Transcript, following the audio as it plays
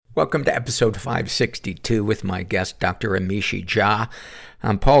Welcome to episode 562 with my guest, Dr. Amishi Jha.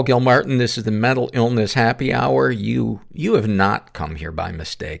 I'm Paul Gilmartin. This is the Mental Illness Happy Hour. You have not come here by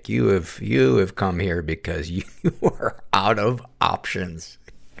mistake. You have come here because you are out of options.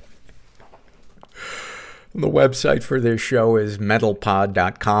 The website for this show is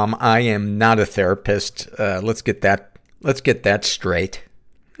mentalpod.com. I am not a therapist. Let's get that straight.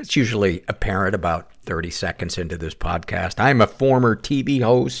 It's usually apparent about 30 seconds into this podcast. I'm a former TV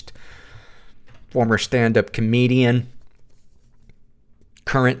host, former stand-up comedian,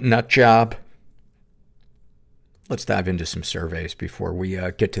 current nut job. Let's dive into some surveys before we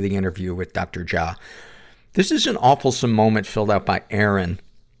get to the interview with Dr. Jha. This is an awfulsome moment filled out by Aaron.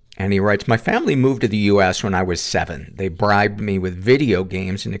 And he writes, my family moved to the U.S. when I was 7. They bribed me with video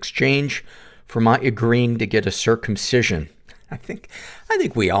games in exchange for my agreeing to get a circumcision. I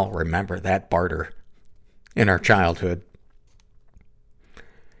think we all remember that barter in our childhood.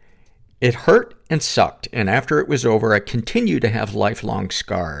 It hurt and sucked, and after it was over, I continued to have lifelong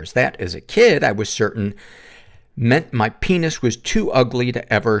scars. That, as a kid, I was certain meant my penis was too ugly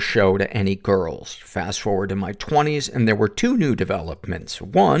to ever show to any girls. Fast forward to my 20s, and there were 2 new developments.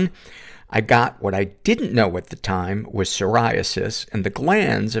 One, I got what I didn't know at the time was psoriasis, and the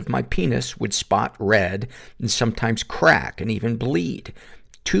glands of my penis would spot red and sometimes crack and even bleed.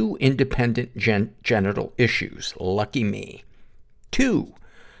 2 independent genital issues. Lucky me. 2,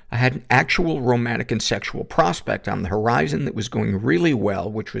 I had an actual romantic and sexual prospect on the horizon that was going really well,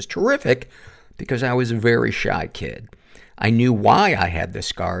 which was terrific because I was a very shy kid. I knew why I had the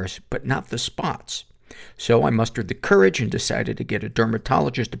scars, but not the spots. So I mustered the courage and decided to get a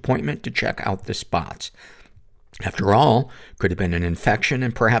dermatologist appointment to check out the spots. After all, could have been an infection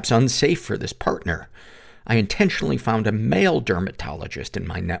and perhaps unsafe for this partner. I intentionally found a male dermatologist in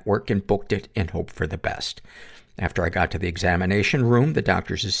my network and booked it in hope for the best. After I got to the examination room, the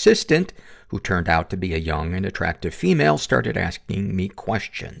doctor's assistant, who turned out to be a young and attractive female, started asking me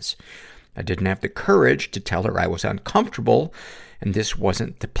questions. I didn't have the courage to tell her I was uncomfortable, and this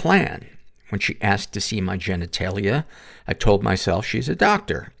wasn't the plan. When she asked to see my genitalia, I told myself she's a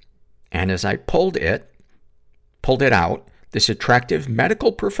doctor. And as I pulled it out, this attractive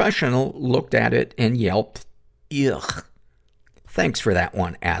medical professional looked at it and yelped, "Ugh. Thanks for that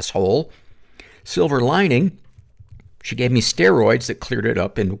one, asshole." Silver lining, she gave me steroids that cleared it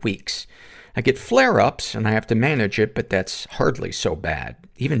up in weeks. I get flare-ups and I have to manage it, but that's hardly so bad.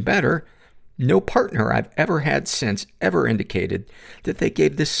 Even better, no partner I've ever had since ever indicated that they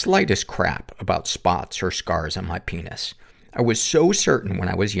gave the slightest crap about spots or scars on my penis. I was so certain when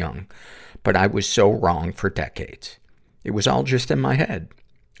I was young, but I was so wrong for decades. It was all just in my head.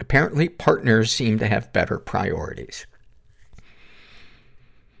 Apparently, partners seem to have better priorities.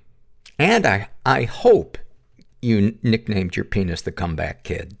 And I hope you nicknamed your penis the comeback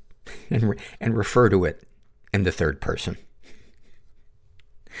kid and refer to it in the third person.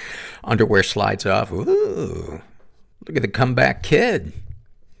 Underwear slides off. Ooh, look at the comeback kid.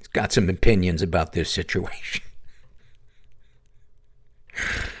 He's got some opinions about this situation.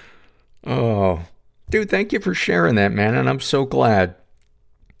 Oh, dude, thank you for sharing that, man. And I'm so glad.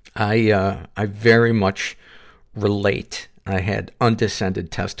 I very much relate. I had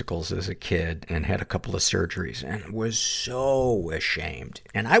undescended testicles as a kid and had a couple of surgeries and was so ashamed.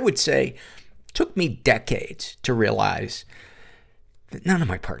 And I would say it took me decades to realize that none of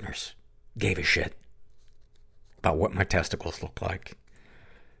my partners gave a shit about what my testicles looked like.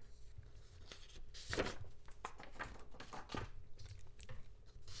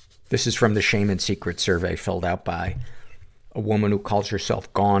 This is from the Shame and Secret survey filled out by a woman who calls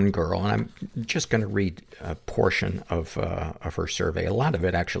herself Gone Girl. And I'm just going to read a portion of her survey. A lot of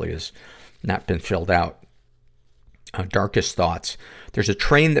it actually has not been filled out. Darkest thoughts. There's a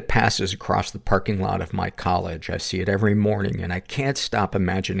train that passes across the parking lot of my college. I see it every morning, and I can't stop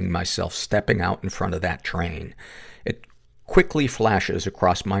imagining myself stepping out in front of that train. It quickly flashes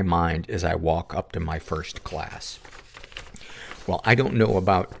across my mind as I walk up to my first class. Well, I don't know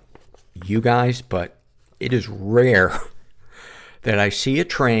about you guys, but it is rare that I see a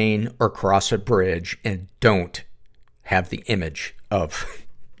train or cross a bridge and don't have the image of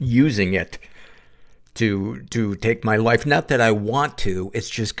using it to take my life. Not that I want to, it's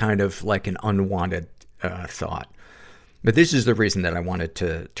just kind of like an unwanted thought. But this is the reason that I wanted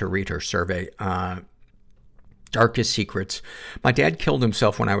to read her survey. Darkest secrets. My dad killed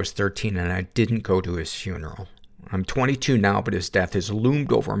himself when I was 13 and I didn't go to his funeral. I'm 22 now, but his death has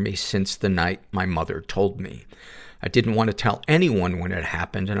loomed over me since the night my mother told me. I didn't want to tell anyone when it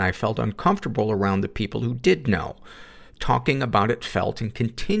happened, and I felt uncomfortable around the people who did know. Talking about it felt and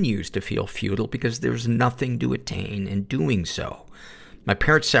continues to feel futile because there's nothing to attain in doing so. My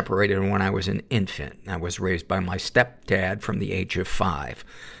parents separated when I was an infant. I was raised by my stepdad from the age of 5.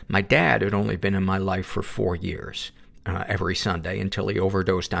 My dad had only been in my life for 4 years. Every Sunday until he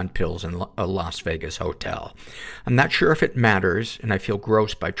overdosed on pills in a Las Vegas hotel. I'm not sure if it matters, and I feel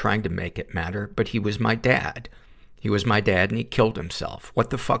gross by trying to make it matter, but he was my dad. He was my dad, and he killed himself. What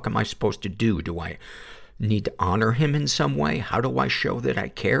the fuck am I supposed to do? Do I need to honor him in some way? How do I show that I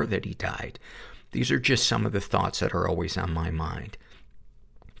care that he died? These are just some of the thoughts that are always on my mind.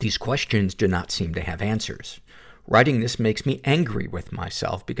 These questions do not seem to have answers. Writing this makes me angry with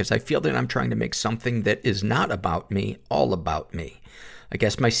myself because I feel that I'm trying to make something that is not about me all about me. I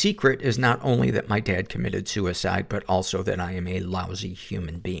guess my secret is not only that my dad committed suicide, but also that I am a lousy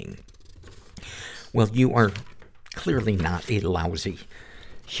human being. Well, you are clearly not a lousy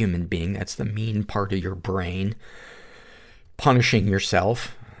human being. That's the mean part of your brain punishing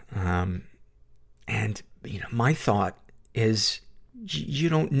yourself. And, my thought is you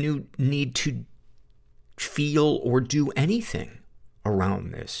don't need to feel or do anything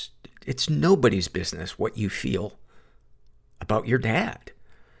around this. It's nobody's business what you feel about your dad.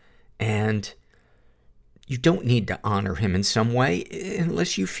 And you don't need to honor him in some way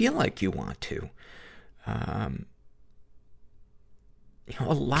unless you feel like you want to. A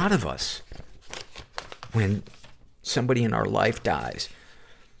lot of us, when somebody in our life dies,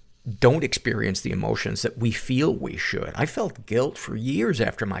 don't experience the emotions that we feel we should. I felt guilt for years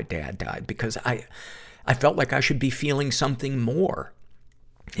after my dad died because I felt like I should be feeling something more.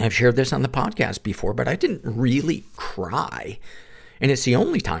 I've shared this on the podcast before, but I didn't really cry. And it's the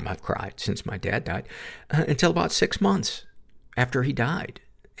only time I've cried since my dad died, until about 6 months after he died.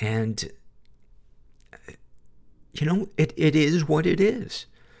 And, it is what it is.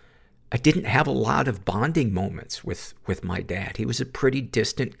 I didn't have a lot of bonding moments with my dad. He was a pretty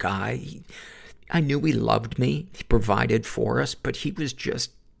distant guy. I knew he loved me. He provided for us, but he was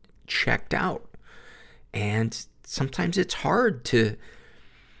just checked out. And sometimes it's hard to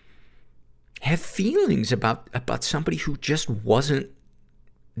have feelings about somebody who just wasn't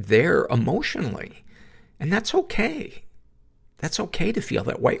there emotionally. And that's okay. That's okay to feel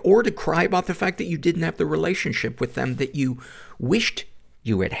that way. Or to cry about the fact that you didn't have the relationship with them that you wished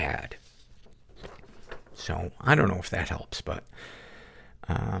you had had. So, I don't know if that helps, but,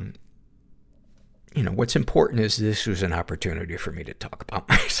 what's important is this was an opportunity for me to talk about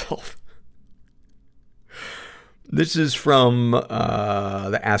myself. This is from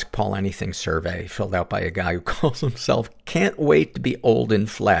the Ask Paul Anything survey, filled out by a guy who calls himself Can't Wait to Be Old and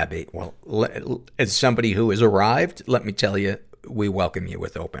Flabby. Well, as somebody who has arrived, let me tell you, we welcome you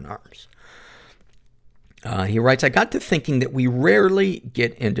with open arms. He writes, I got to thinking that we rarely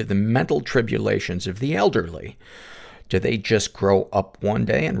get into the mental tribulations of the elderly. Do they just grow up one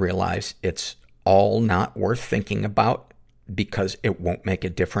day and realize it's all not worth thinking about because it won't make a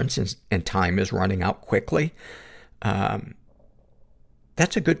difference and time is running out quickly?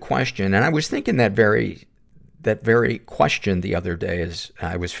 That's a good question. And I was thinking that very question the other day as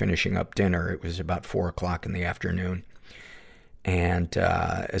I was finishing up dinner. It was about 4:00 in the afternoon. And,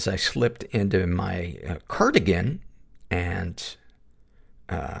 as I slipped into my cardigan and,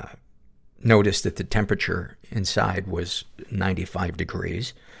 noticed that the temperature inside was 95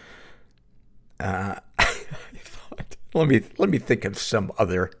 degrees, I thought, let me think of some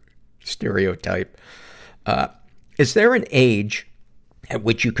other stereotype. Is there an age at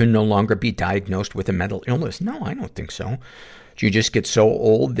which you can no longer be diagnosed with a mental illness? No, I don't think so. Do you just get so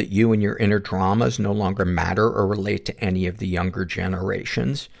old that you and your inner dramas no longer matter or relate to any of the younger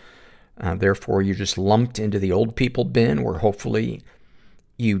generations? Therefore, you're just lumped into the old people bin where hopefully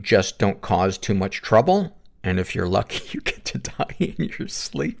you just don't cause too much trouble. And if you're lucky, you get to die in your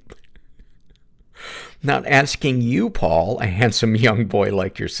sleep. Not asking you, Paul, a handsome young boy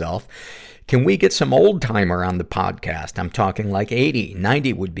like yourself, can we get some old timer on the podcast? I'm talking like 80,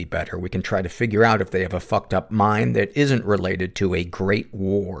 90 would be better. We can try to figure out if they have a fucked up mind that isn't related to a great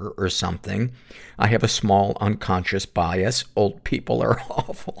war or something. I have a small unconscious bias. Old people are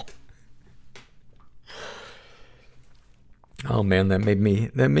awful. Oh man, that made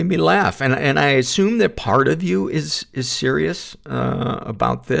me laugh. And I assume that part of you is serious,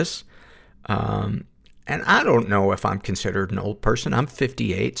 about this. And I don't know if I'm considered an old person. I'm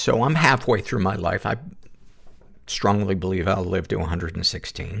 58, so I'm halfway through my life. I strongly believe I'll live to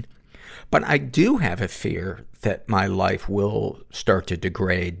 116. But I do have a fear that my life will start to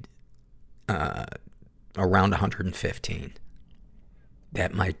degrade around 115.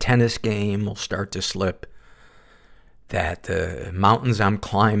 That my tennis game will start to slip. That the mountains I'm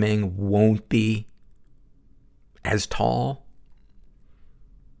climbing won't be as tall.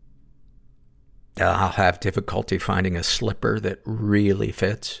 I'll have difficulty finding a slipper that really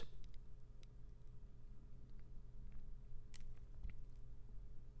fits.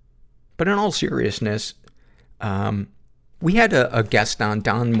 But in all seriousness, we had a guest on,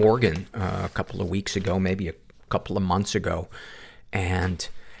 Don Morgan, a couple of weeks ago, maybe a couple of months ago. And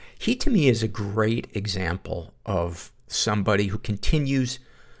he, to me, is a great example of somebody who continues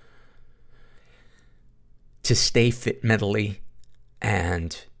to stay fit mentally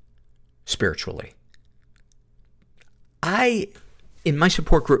and spiritually. In my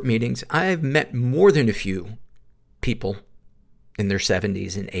support group meetings, I've met more than a few people in their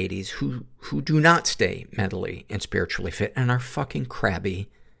 70s and 80s who do not stay mentally and spiritually fit and are fucking crabby,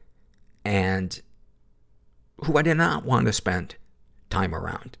 and who I do not want to spend time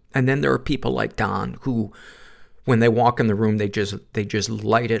around. And then there are people like Don who, when they walk in the room, they just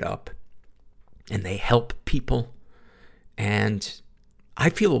light it up and they help people. And I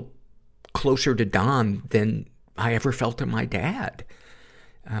feel closer to Don than I ever felt to my dad.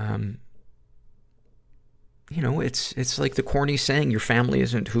 It's like the corny saying, your family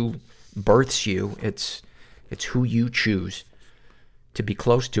isn't who births you, it's who you choose to be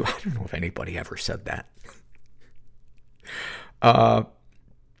close to. I don't know if anybody ever said that.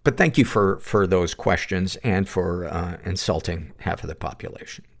 But thank you for those questions and for insulting half of the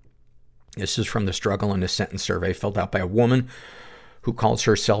population. This is from the Struggle in a Sentence survey filled out by a woman who calls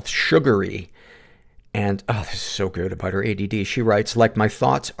herself Sugary. And, this is so good about her ADD. She writes, like my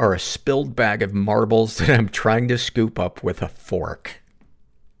thoughts are a spilled bag of marbles that I'm trying to scoop up with a fork.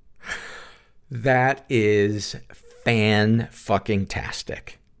 That is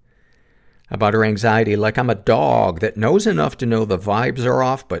fan-fucking-tastic. About her anxiety, like I'm a dog that knows enough to know the vibes are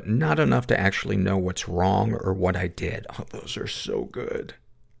off, but not enough to actually know what's wrong or what I did. Oh, those are so good.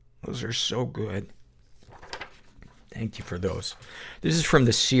 Those are so good. Thank you for those. This is from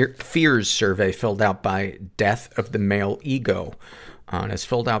the Fears survey filled out by Death of the Male Ego. And it's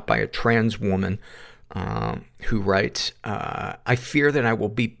filled out by a trans woman who writes, I fear that I will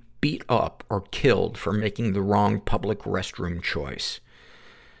be beat up or killed for making the wrong public restroom choice.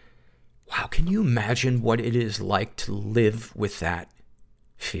 Wow, can you imagine what it is like to live with that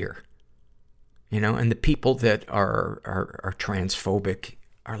fear? And the people that are transphobic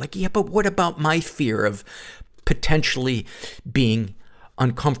are like, yeah, but what about my fear of potentially being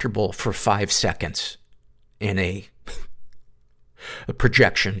uncomfortable for 5 seconds in a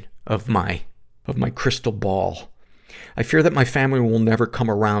projection of my crystal ball? I fear that my family will never come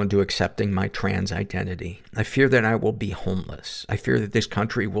around to accepting my trans identity. I fear that I will be homeless. I fear that this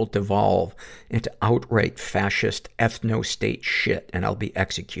country will devolve into outright fascist ethno-state shit and I'll be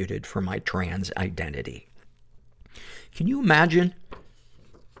executed for my trans identity. Can you imagine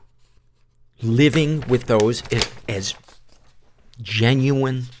living with those as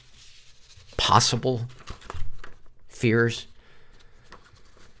genuine, possible fears?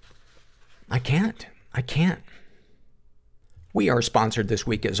 I can't. We are sponsored this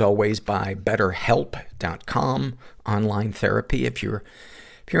week, as always, by BetterHelp.com, online therapy. If you're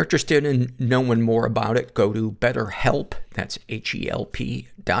interested in knowing more about it, go to BetterHelp, that's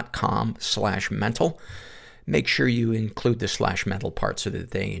HELP.com/mental. Make sure you include the /mental part so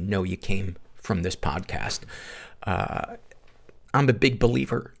that they know you came from this podcast. I'm a big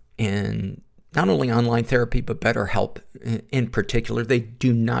believer in not only online therapy, but BetterHelp in particular. They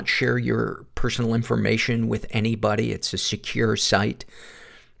do not share your personal information with anybody. It's a secure site.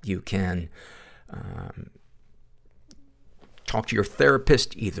 You can talk to your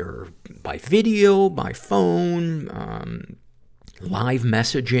therapist either by video, by phone, live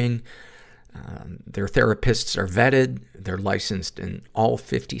messaging. Their therapists are vetted. They're licensed in all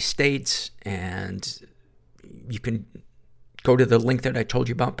 50 states. And you can go to the link that I told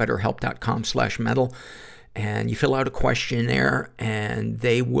you about, betterhelp.com/mental, and you fill out a questionnaire, and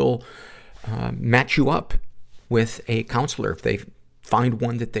they will match you up with a counselor if they find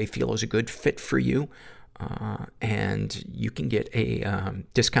one that they feel is a good fit for you. And you can get a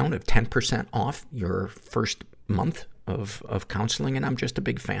discount of 10% off your first month of counseling, and I'm just a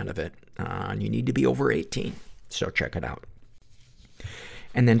big fan of it. You need to be over 18, so check it out.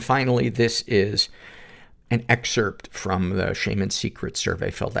 And then finally, this is an excerpt from the Shame and Secrets survey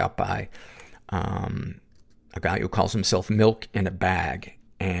filled out by a guy who calls himself Milk in a Bag.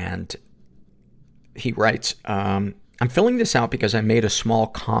 And he writes, I'm filling this out because I made a small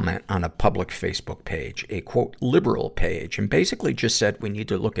comment on a public Facebook page, a quote, liberal page, and basically just said we need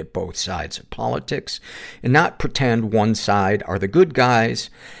to look at both sides of politics and not pretend one side are the good guys.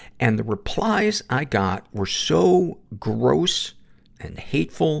 And the replies I got were so gross and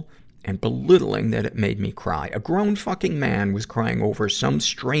hateful and belittling that it made me cry. A grown fucking man was crying over some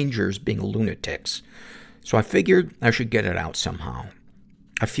strangers being lunatics. So I figured I should get it out somehow.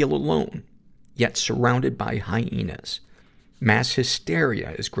 I feel alone, yet surrounded by hyenas. Mass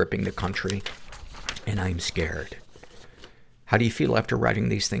hysteria is gripping the country, and I'm scared. How do you feel after writing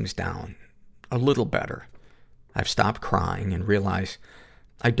these things down? A little better. I've stopped crying and realized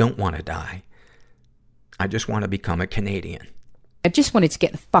I don't want to die. I just want to become a Canadian. I just wanted to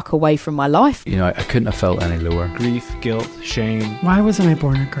get the fuck away from my life. You know, I couldn't have felt any lower. Grief, guilt, shame. Why wasn't I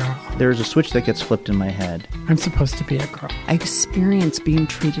born a girl? There's a switch that gets flipped in my head. I'm supposed to be a girl. I experienced being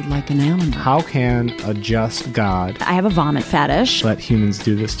treated like an animal. How can a just God I have a vomit fetish. let humans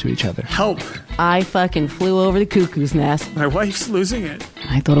do this to each other? Help! I fucking flew over the cuckoo's nest. My wife's losing it.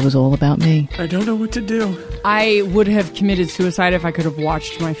 I thought it was all about me. I don't know what to do. I would have committed suicide if I could have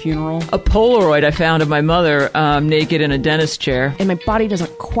watched my funeral. A Polaroid I found of my mother naked in a dentist chair. And my body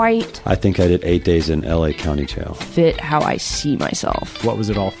doesn't quite I think I did 8 days in LA County Jail. fit how I see myself. What was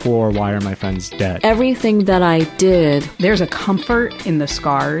it all for? Why are my friends dead? Everything that I did There's a comfort in the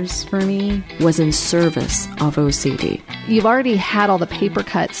scars for me. was in service of OCD. You've already had all the paper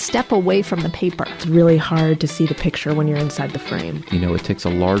cuts. Step away from the paper. It's really hard to see the picture when you're inside the frame. You know, it takes a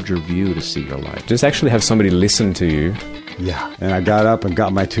larger view to see your life. Just actually have somebody listen to you. Yeah, and I got up and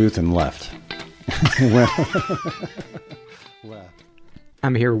got my tooth and left.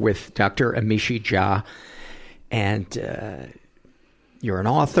 I'm here with Dr. Amishi Jha, and you're an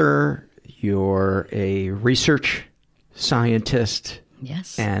author, you're a research scientist.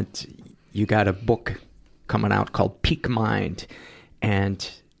 Yes. And you got a book coming out called Peak Mind, and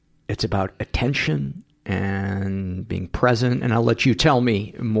it's about attention and being present, and I'll let you tell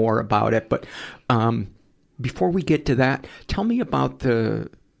me more about it. But before we get to that, tell me about the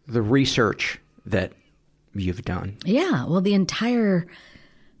research that you've done. Yeah, well, the entire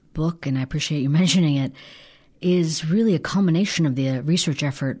book, and I appreciate you mentioning it, is really a culmination of the research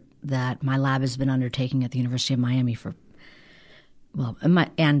effort that my lab has been undertaking at the University of Miami for, well,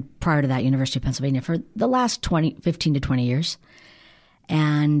 and prior to that, University of Pennsylvania, for the last 15 to 20 years.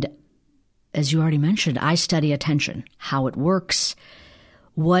 And as you already mentioned, I study attention, how it works,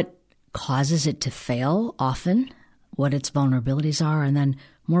 what causes it to fail often, what its vulnerabilities are, and then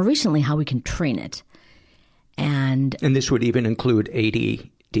more recently, how we can train it. And this would even include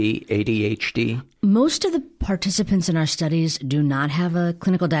ADHD? Most of the participants in our studies do not have a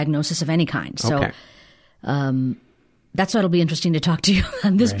clinical diagnosis of any kind. So okay. That's why it'll be interesting to talk to you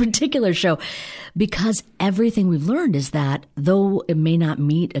on this particular show, because everything we've learned is that though it may not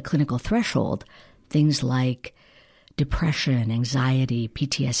meet a clinical threshold, things like depression, anxiety,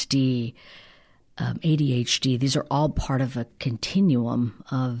 PTSD, ADHD, these are all part of a continuum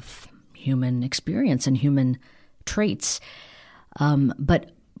of human experience and human traits.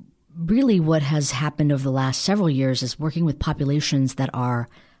 But really what has happened over the last several years is working with populations that are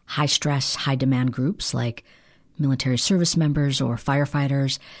high stress, high demand groups like military service members or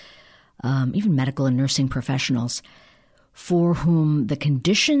firefighters, even medical and nursing professionals, for whom the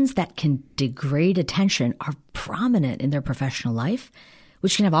conditions that can degrade attention are prominent in their professional life,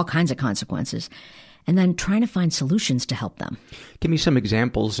 which can have all kinds of consequences, and then trying to find solutions to help them. Give me some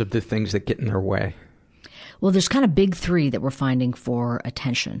examples of the things that get in their way. Well, there's kind of big three that we're finding for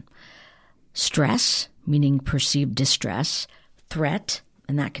attention. Stress, meaning perceived distress. Threat,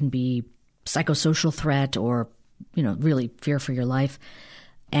 and that can be psychosocial threat or, really fear for your life.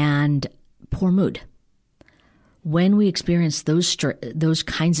 And poor mood. When we experience those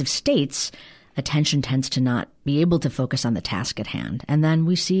kinds of states, attention tends to not be able to focus on the task at hand. And then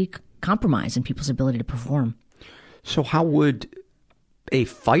we see compromise in people's ability to perform. So how would a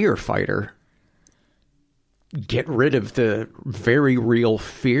firefighter get rid of the very real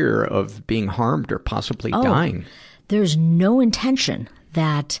fear of being harmed or possibly dying? There's no intention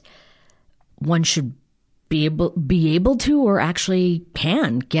that one should be able to or actually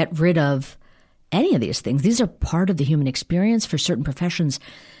can get rid of any of these things. These are part of the human experience. For certain professions,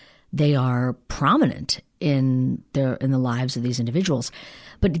 they are prominent in the lives of these individuals.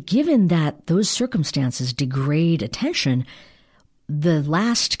 But given that those circumstances degrade attention, the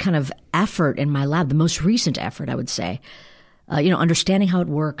last kind of effort in my lab, the most recent effort, I would say, understanding how it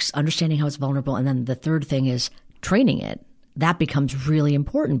works, understanding how it's vulnerable, and then the third thing is training it. That becomes really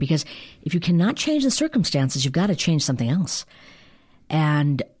important because if you cannot change the circumstances, you've got to change something else.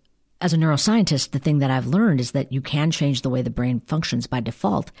 And as a neuroscientist, the thing that I've learned is that you can change the way the brain functions by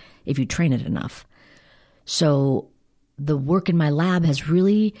default if you train it enough. So the work in my lab has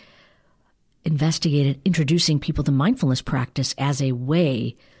really investigated introducing people to mindfulness practice as a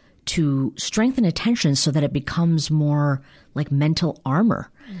way to strengthen attention so that it becomes more like mental armor.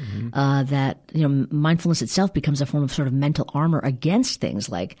 That, mindfulness itself becomes a form of sort of mental armor against things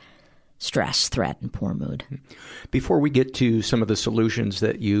like stress, threat, and poor mood. Before we get to some of the solutions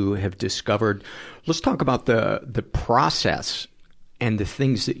that you have discovered, let's talk about the process and the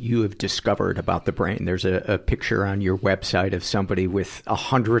things that you have discovered about the brain. There's a picture on your website of somebody with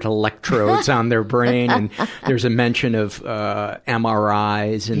 100 electrodes on their brain, and there's a mention of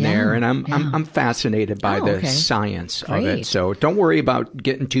MRIs in there, and I'm fascinated by the science of it. So don't worry about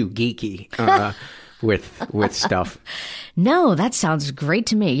getting too geeky with stuff. No, that sounds great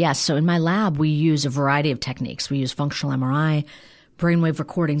to me. Yes. So in my lab, we use a variety of techniques. We use functional MRI, brainwave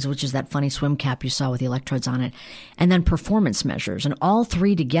recordings, which is that funny swim cap you saw with the electrodes on it, and then performance measures, and all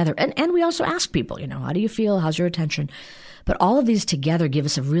three together. And we also ask people, how do you feel? How's your attention? But all of these together give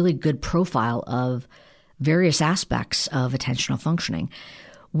us a really good profile of various aspects of attentional functioning.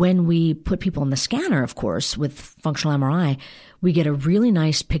 When we put people in the scanner, of course, with functional MRI, we get a really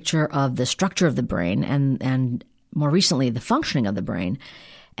nice picture of the structure of the brain and more recently, the functioning of the brain.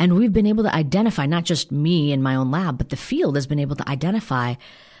 And we've been able to identify, not just me in my own lab, but the field has been able to identify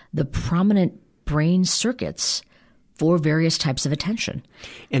the prominent brain circuits for various types of attention.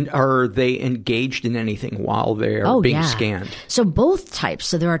 And are they engaged in anything while they're being scanned? So both types.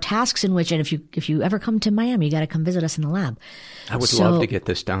 So there are tasks in which, and if you ever come to Miami, you got to come visit us in the lab. I would love to get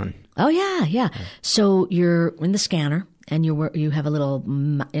this done. Oh yeah. So you're in the scanner, and you have a little,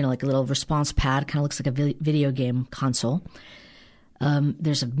 like a little response pad, kind of looks like a video game console.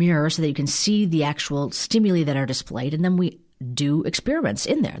 There's a mirror so that you can see the actual stimuli that are displayed, and then we do experiments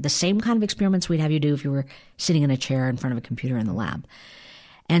in there, the same kind of experiments we'd have you do if you were sitting in a chair in front of a computer in the lab.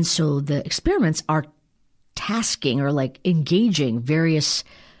 And so the experiments are tasking or like engaging various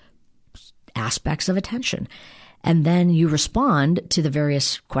aspects of attention. And then you respond to the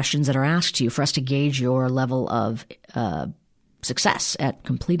various questions that are asked to you for us to gauge your level of success at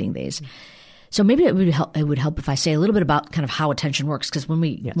completing these. So maybe it would help if I say a little bit about kind of how attention works, because when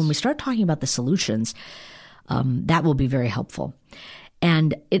we start talking about the solutions, that will be very helpful.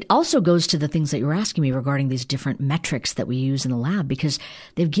 And it also goes to the things that you were asking me regarding these different metrics that we use in the lab, because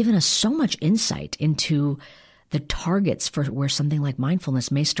they've given us so much insight into the targets for where something like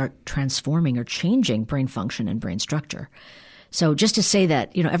mindfulness may start transforming or changing brain function and brain structure. So just to say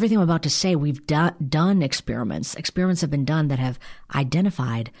that, everything I'm about to say, we've done experiments. Experiments have been done that have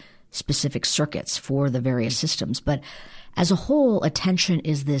identified specific circuits for the various systems. But as a whole, attention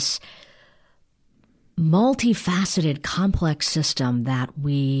is this multifaceted, complex system that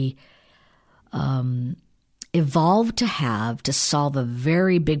we evolved to have to solve a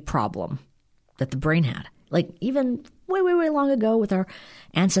very big problem that the brain had. Like even way, way, way long ago with our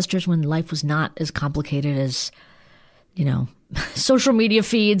ancestors, when life was not as complicated as, social media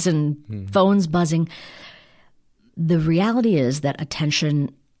feeds and phones buzzing. The reality is that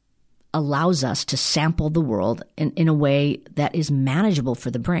attention allows us to sample the world in a way that is manageable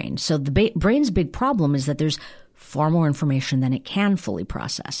for the brain. So the brain's big problem is that there's far more information than it can fully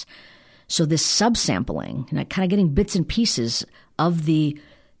process. So this subsampling, kind of getting bits and pieces of the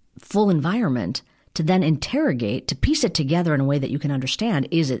full environment to then interrogate, to piece it together in a way that you can understand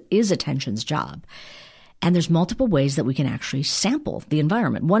is attention's job. And there's multiple ways that we can actually sample the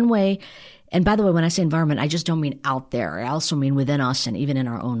environment. One way, and by the way, when I say environment, I just don't mean out there. I also mean within us and even in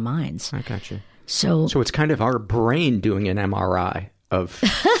our own minds. I got you. So it's kind of our brain doing an MRI of...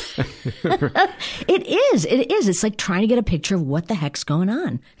 It is. It's like trying to get a picture of what the heck's going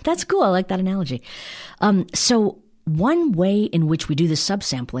on. That's cool. I like that analogy. So one way in which we do this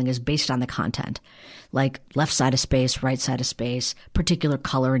subsampling is based on the content, like left side of space, right side of space, particular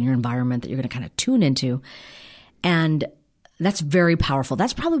color in your environment that you're going to kind of tune into. And that's very powerful.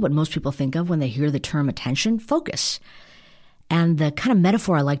 That's probably what most people think of when they hear the term attention, focus. And the kind of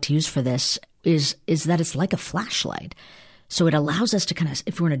metaphor I like to use for this is that it's like a flashlight. So it allows us to kind of,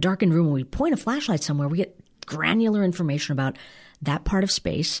 if we're in a darkened room and we point a flashlight somewhere, we get granular information about that part of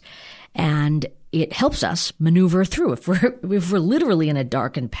space. And it helps us maneuver through. If we're literally in a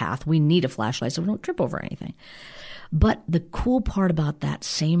darkened path, we need a flashlight so we don't trip over anything. But the cool part about that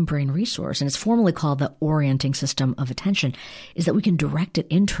same brain resource, and it's formally called the orienting system of attention, is that we can direct it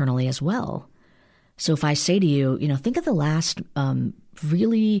internally as well. So if I say to you, think of the last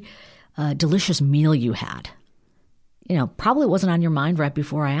really delicious meal you had. Probably it wasn't on your mind right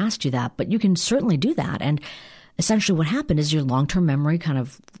before I asked you that, but you can certainly do that. And essentially what happened is your long-term memory kind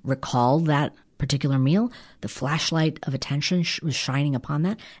of recalled that particular meal. The flashlight of attention was shining upon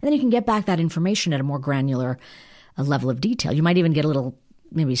that. And then you can get back that information at a more granular level of detail. You might even get a little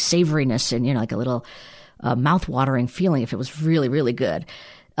maybe savoriness and, like a little mouth-watering feeling if it was really, really good.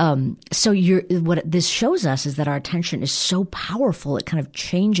 So what this shows us is that our attention is so powerful at kind of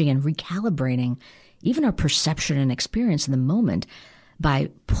changing and recalibrating even our perception and experience in the moment by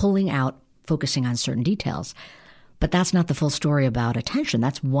pulling out, focusing on certain details. But that's not the full story about attention.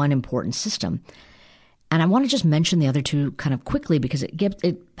 That's one important system. And I want to just mention the other two kind of quickly because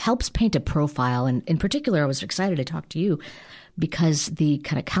it helps paint a profile. And in particular, I was excited to talk to you because the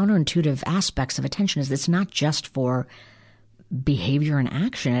kind of counterintuitive aspects of attention is that it's not just for behavior and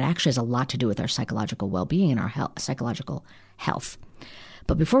action. It actually has a lot to do with our psychological well-being and our psychological health.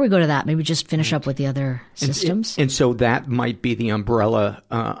 But before we go to that, maybe just finish up with the other systems. And so that might be the umbrella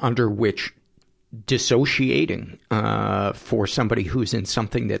under which dissociating for somebody who's in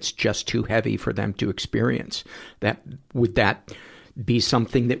something that's just too heavy for them to experience. Would that be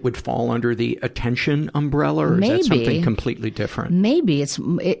something that would fall under the attention umbrella, or maybe, is that something completely different? Maybe.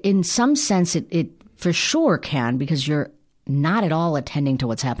 In some sense, it for sure can, because you're not at all attending to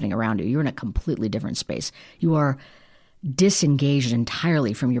what's happening around you. You're in a completely different space. You are disengaged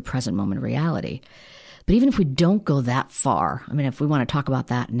entirely from your present moment reality. But even if we don't go that far, I mean, if we want to talk about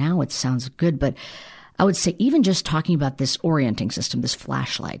that now, it sounds good. But I would say even just talking about this orienting system, this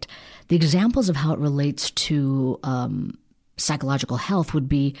flashlight, the examples of how it relates to psychological health would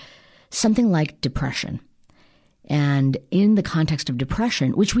be something like depression. And in the context of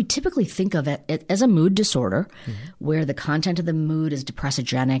depression, which we typically think of it as a mood disorder, where the content of the mood is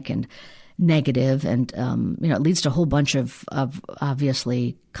depressogenic and negative, and it leads to a whole bunch of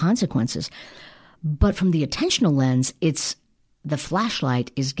obviously consequences. But from the attentional lens, it's the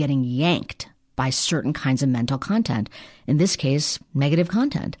flashlight is getting yanked by certain kinds of mental content. In this case, negative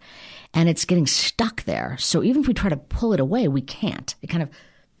content. And it's getting stuck there. So even if we try to pull it away, we can't. It kind of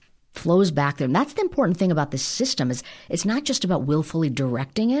flows back there. And that's the important thing about this system is it's not just about willfully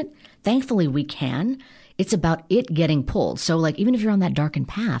directing it. Thankfully, we can. It's about it getting pulled. So like even if you're on that darkened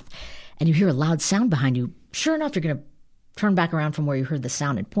path and you hear a loud sound behind you, sure enough, you're going to turn back around from where you heard the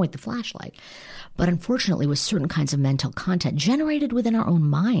sound and point the flashlight. But unfortunately, with certain kinds of mental content generated within our own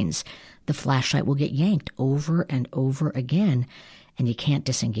minds, the flashlight will get yanked over and over again, and you can't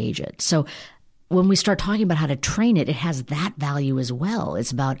disengage it. So when we start talking about how to train it, it has that value as well.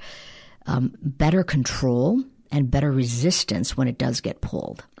 It's about better control and better resistance when it does get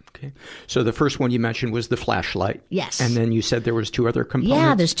pulled. Okay. So the first one you mentioned was the flashlight. Yes. And then you said there was two other components?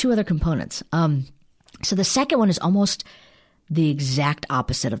 Yeah, there's two other components. So the second one is almost the exact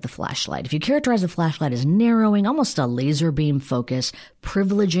opposite of the flashlight. If you characterize the flashlight as narrowing, almost a laser beam focus,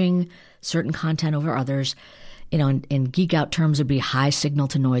 privileging certain content over others, in geek out terms, it would be high signal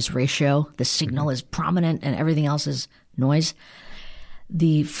to noise ratio. The signal is prominent and everything else is noise.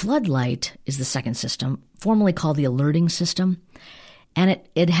 The floodlight is the second system, formerly called the alerting system. And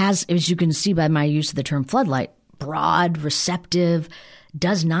it has, as you can see by my use of the term floodlight, broad, receptive,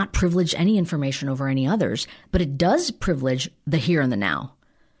 does not privilege any information over any others, but it does privilege the here and the now.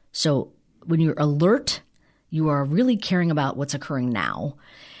 So when you're alert, you are really caring about what's occurring now.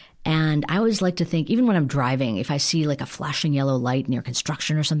 And I always like to think, even when I'm driving, if I see like a flashing yellow light near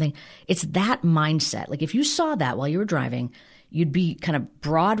construction or something, it's that mindset. Like if you saw that while you were driving, you'd be kind of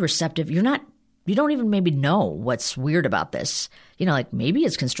broad, receptive. You don't even maybe know what's weird about this. Like maybe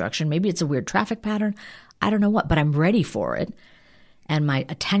it's construction, maybe it's a weird traffic pattern. I don't know what, but I'm ready for it. And my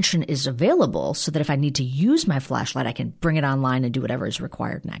attention is available so that if I need to use my flashlight, I can bring it online and do whatever is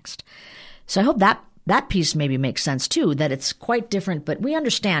required next. So I hope that piece maybe makes sense too, that it's quite different, but we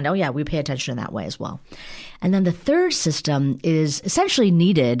understand, oh yeah, we pay attention in that way as well. And then the third system is essentially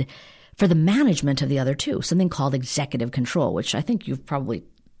needed for the management of the other two, something called executive control, which I think you've probably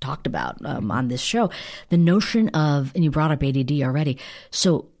talked about on this show. The notion of, and you brought up ADD already.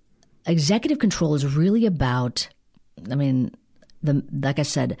 So executive control is really about, like I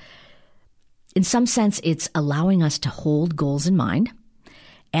said, in some sense, it's allowing us to hold goals in mind,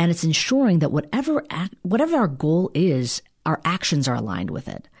 and it's ensuring that whatever our goal is, our actions are aligned with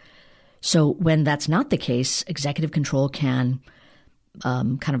it. So when that's not the case, executive control can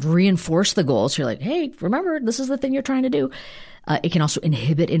kind of reinforce the goal. So you're like, hey, remember, this is the thing you're trying to do. It can also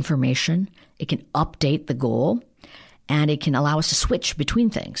inhibit information. It can update the goal. And it can allow us to switch between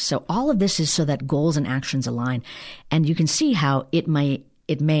things. So all of this is so that goals and actions align. And you can see how it may,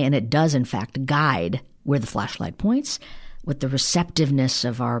 and it does, in fact, guide where the flashlight points, with the receptiveness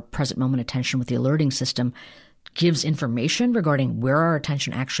of our present moment attention with the alerting system gives information regarding where our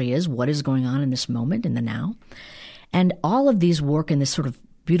attention actually is, what is going on in this moment, in the now. And all of these work in this sort of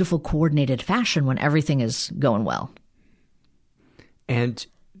beautiful coordinated fashion when everything is going well. And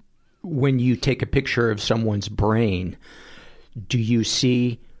when you take a picture of someone's brain, do you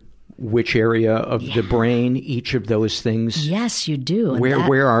see which area of the brain each of those things? Yes, you do. And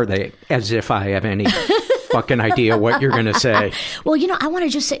where are they? As if I have any fucking idea what you're going to say. Well, I want to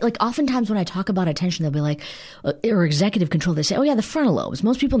just say, like, oftentimes when I talk about attention, they'll be like, or executive control, they say, oh yeah, the frontal lobes.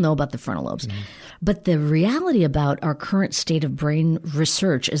 Most people know about the frontal lobes. Mm-hmm. But the reality about our current state of brain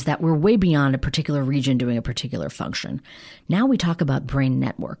research is that we're way beyond a particular region doing a particular function. Now we talk about brain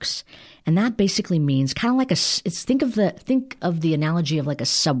networks. And that basically means kind of like think of the analogy of like a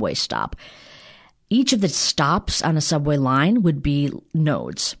subway stop. Each of the stops on a subway line would be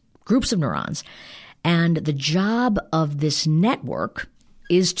nodes, groups of neurons. And the job of this network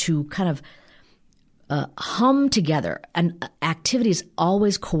is to kind of hum together, and activity is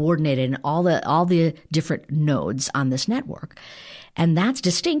always coordinated in all the different nodes on this network. And that's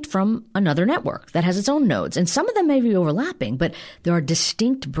distinct from another network that has its own nodes. And some of them may be overlapping, but there are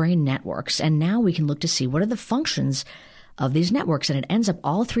distinct brain networks. And now we can look to see what are the functions of these networks. And it ends up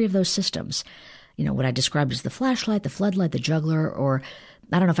all three of those systems. What I described as the flashlight, the floodlight, the juggler, or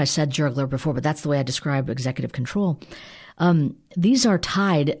I don't know if I said juggler before, but that's the way I describe executive control. These are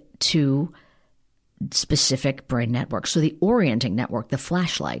tied to specific brain networks. So the orienting network, the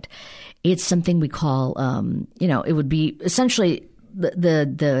flashlight, it's something we call, it would be essentially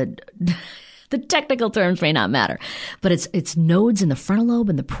the technical terms may not matter, but it's nodes in the frontal lobe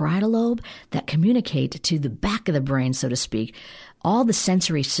and the parietal lobe that communicate to the back of the brain, so to speak, all the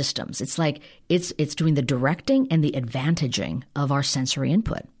sensory systems. It's like it's doing the directing and the advantaging of our sensory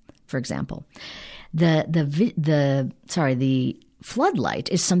input. For example, the floodlight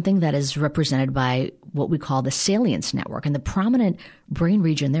is something that is represented by what we call the salience network. And the prominent brain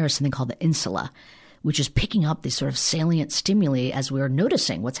region there is something called the insula, which is picking up these sort of salient stimuli as we're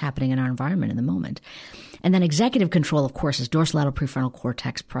noticing what's happening in our environment in the moment. And then executive control, of course, is dorsolateral prefrontal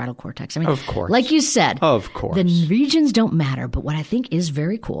cortex, parietal cortex. I mean, of course. Like you said, of course, the regions don't matter. But what I think is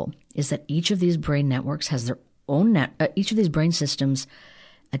very cool is that each of these brain networks has their own each of these brain systems,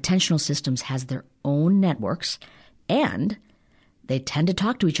 attentional systems, has their own networks, and they tend to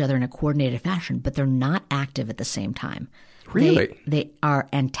talk to each other in a coordinated fashion, but they're not active at the same time. Really? They are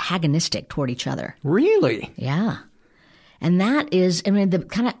antagonistic toward each other. Really? Yeah. And that is, the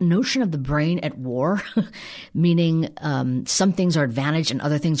kind of notion of the brain at war, meaning some things are advantaged and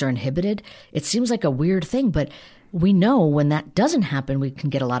other things are inhibited. It seems like a weird thing, but we know when that doesn't happen, we can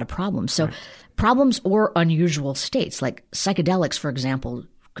get a lot of problems. So problems or unusual states, like psychedelics, for example,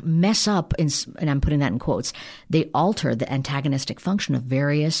 mess up, and I'm putting that in quotes, they alter the antagonistic function of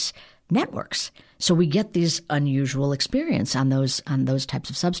various networks. So we get these unusual experience on those types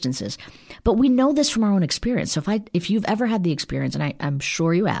of substances. But we know this from our own experience. So if you've ever had the experience, and I'm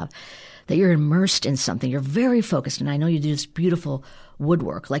sure you have, that you're immersed in something, you're very focused, and I know you do this beautiful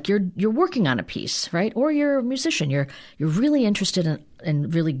woodwork, like you're working on a piece, right? Or you're a musician, you're really interested in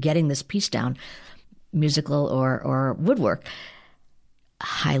really getting this piece down, musical or woodwork.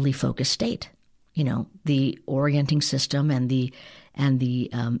 Highly focused state. The orienting system and the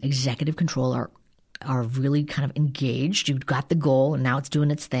executive control are really kind of engaged. You've got the goal and now it's doing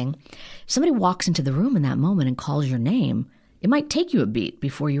its thing. Somebody walks into the room in that moment and calls your name. It might take you a beat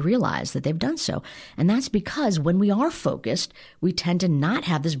before you realize that they've done so. And that's because when we are focused, we tend to not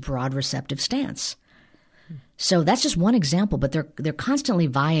have this broad receptive stance. So that's just one example, but they're constantly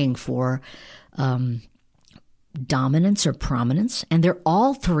vying for dominance or prominence. And they're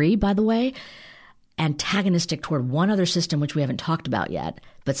all three, by the way, antagonistic toward one other system, which we haven't talked about yet.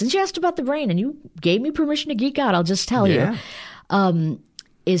 But since you asked about the brain and you gave me permission to geek out, I'll just tell you,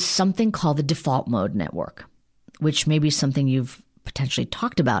 is something called the default mode network, which may be something you've potentially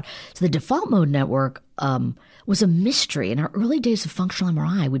talked about. So the default mode network was a mystery. In our early days of functional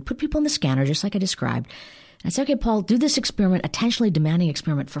MRI, we'd put people in the scanner, just like I described. And I said, okay, Paul, do this experiment, attentionally demanding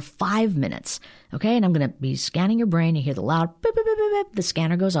experiment for 5 minutes. Okay, and I'm going to be scanning your brain. You hear the loud beep, beep, beep, beep, beep. The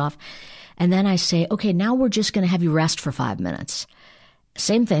scanner goes off. And then I say, okay, now we're just going to have you rest for 5 minutes.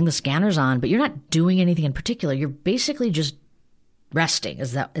 Same thing, the scanner's on, but you're not doing anything in particular. You're basically just resting,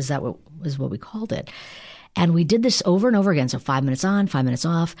 is what we called it. And we did this over and over again. So 5 minutes on, 5 minutes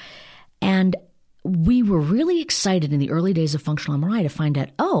off. And we were really excited in the early days of functional MRI to find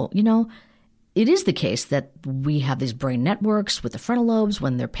out, it is the case that we have these brain networks with the frontal lobes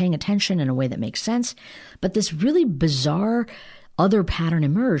when they're paying attention in a way that makes sense. But this really bizarre other pattern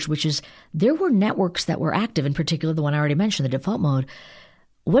emerged, which is there were networks that were active, in particular the one I already mentioned, the default mode,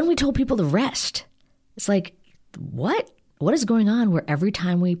 when we told people to rest. It's like, what? What is going on where every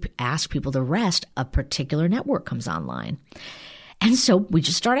time we ask people to rest, a particular network comes online? And so we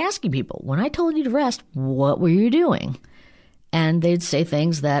just start asking people, when I told you to rest, what were you doing? And they'd say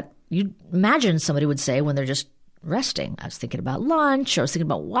things that you'd imagine somebody would say when they're just resting. I was thinking about lunch, or I was thinking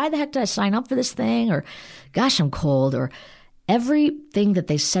about why the heck did I sign up for this thing, or gosh, I'm cold, or everything that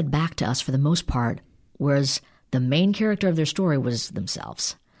they said back to us for the most part was the main character of their story was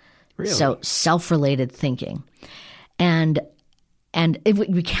themselves. Really? So self-related thinking. And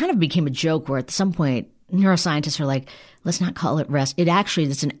we kind of became a joke where at some point neuroscientists are like, let's not call it rest. Rest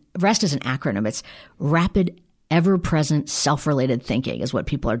is an acronym. It's rapid, ever-present, self-related thinking is what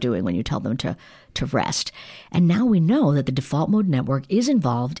people are doing when you tell them to rest. And now we know that the default mode network is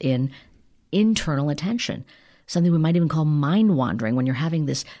involved in internal attention, something we might even call mind wandering, when you're having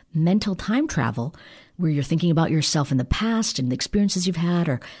this mental time travel where you're thinking about yourself in the past and the experiences you've had,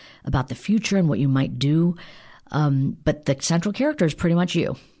 or about the future and what you might do. But the central character is pretty much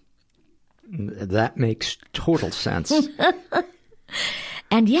you. That makes total sense.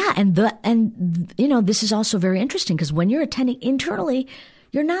 And this is also very interesting, because when you're attending internally,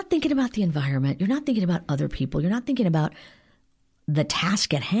 you're not thinking about the environment. You're not thinking about other people. You're not thinking about the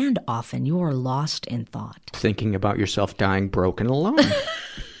task at hand often. You are lost in thought. Thinking about yourself dying broken alone.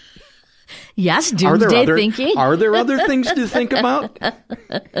 Yes, doomsday thinking. Are there other things to think about?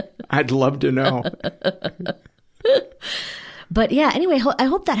 I'd love to know. But yeah, anyway, I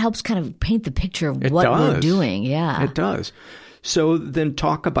hope that helps kind of paint the picture of what we're doing. Yeah. It does. So then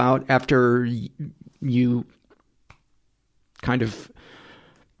talk about, after you kind of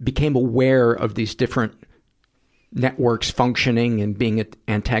became aware of these different networks functioning and being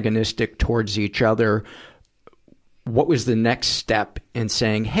antagonistic towards each other, what was the next step in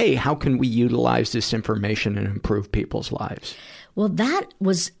saying, hey, how can we utilize this information and improve people's lives? Well, that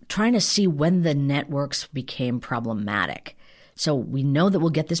was trying to see when the networks became problematic. So we know that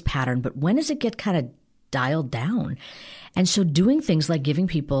we'll get this pattern, but when does it get kind of dialed down? And so doing things like giving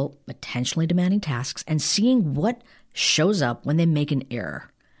people attentionally demanding tasks and seeing what shows up when they make an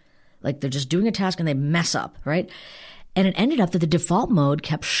error. Like they're just doing a task and they mess up, right? And it ended up that the default mode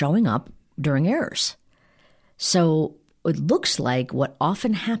kept showing up during errors. So it looks like what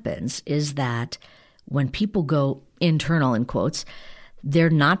often happens is that when people go internal, in quotes, they're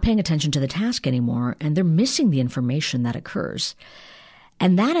not paying attention to the task anymore, and they're missing the information that occurs.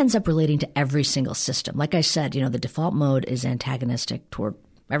 And that ends up relating to every single system. Like I said, the default mode is antagonistic toward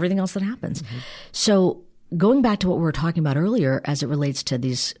everything else that happens. Mm-hmm. So going back to what we were talking about earlier as it relates to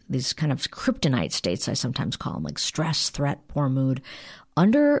these kind of kryptonite states, I sometimes call them, like stress, threat, poor mood,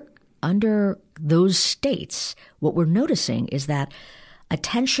 under those states, what we're noticing is that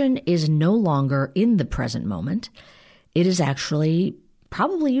attention is no longer in the present moment. It is actually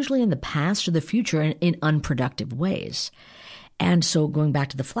probably usually in the past or the future in unproductive ways. And so going back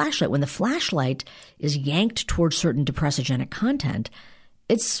to the flashlight, when the flashlight is yanked towards certain depressogenic content,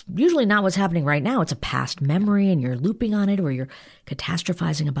 it's usually not what's happening right now. It's a past memory, and you're looping on it, or you're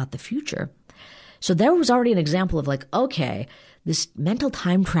catastrophizing about the future. So there was already an example of like, okay, this mental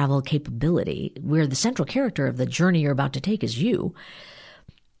time travel capability, where the central character of the journey you're about to take is you,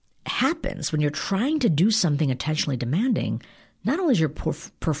 happens when you're trying to do something attentionally demanding. Not only is your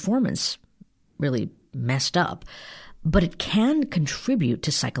performance really messed up, but it can contribute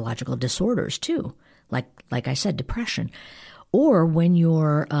to psychological disorders too, like I said, depression. Or when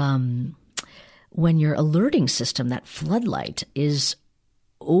your alerting system, that floodlight, is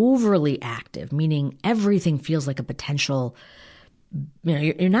overly active, meaning everything feels like a potential.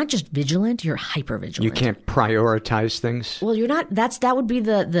 You're not just vigilant, you're hyper vigilant. You can't prioritize things. Well, you're not. That would be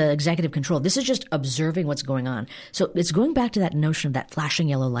the executive control. This is just observing what's going on. So it's going back to that notion of that flashing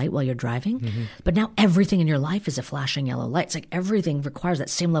yellow light while you're driving. Mm-hmm. But now everything in your life is a flashing yellow light. It's like everything requires that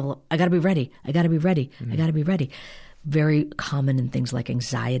same level of, I got to be ready. I got to be ready. Mm-hmm. I got to be ready. Very common in things like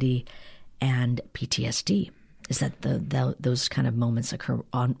anxiety and PTSD is that those kind of moments occur,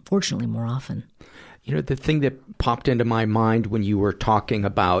 unfortunately, more often. The thing that popped into my mind when you were talking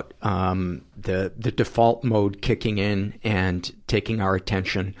about the default mode kicking in and taking our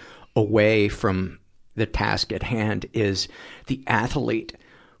attention away from the task at hand is the athlete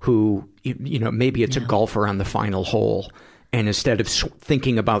who, maybe it's a golfer on the final hole, and instead of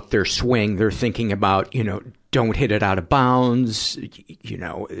thinking about their swing, they're thinking about, don't hit it out of bounds.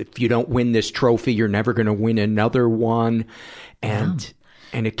 If you don't win this trophy, you're never going to win another one. And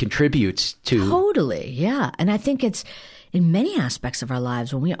it contributes to... Totally, yeah. And I think it's in many aspects of our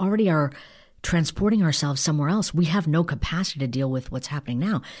lives, when we already are transporting ourselves somewhere else, we have no capacity to deal with what's happening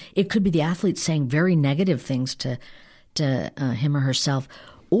now. It could be the athlete saying very negative things to him or herself,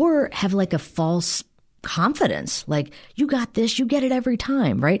 or have like a false confidence, like, you got this, you get it every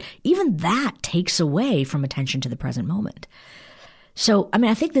time, right? Even that takes away from attention to the present moment. So,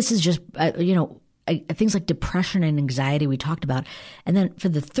 I think this is just, things like depression and anxiety we talked about. And then for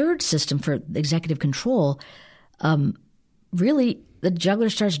the third system, for executive control, really the juggler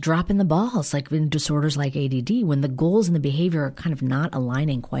starts dropping the balls, like in disorders like ADD, when the goals and the behavior are kind of not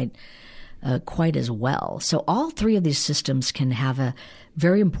aligning quite as well. So all three of these systems can have a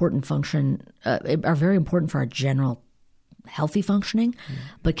very important function, are very important for our general healthy functioning,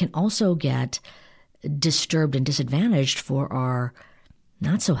 but can also get disturbed and disadvantaged for our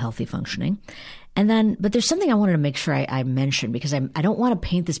not so healthy functioning. And then, but there's something I wanted to make sure I mention, because I don't want to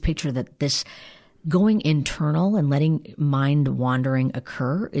paint this picture that this going internal and letting mind wandering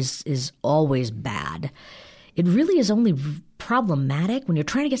occur is always bad. It really is only problematic when you're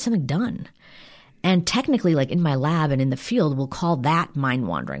trying to get something done. And technically, like in my lab and in the field, we'll call that mind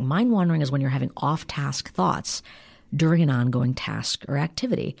wandering. Mind wandering is when you're having off-task thoughts during an ongoing task or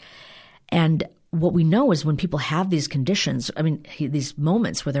activity. And what we know is when people have these conditions, these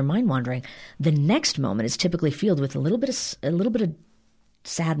moments where they're mind wandering, the next moment is typically filled with a little bit of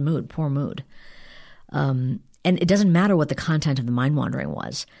sad mood, poor mood. And it doesn't matter what the content of the mind wandering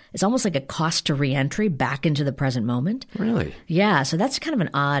was. It's almost like a cost to reentry back into the present moment. Really? Yeah. So that's kind of an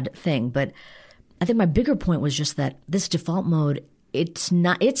odd thing. But I think my bigger point was just that this default mode, it's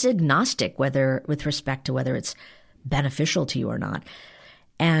agnostic with respect to whether it's beneficial to you or not.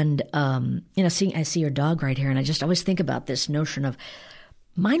 And, I see your dog right here, and I just always think about this notion of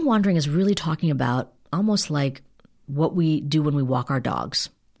mind wandering is really talking about almost like what we do when we walk our dogs,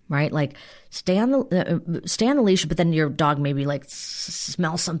 right? Like stay on the leash, but then your dog maybe like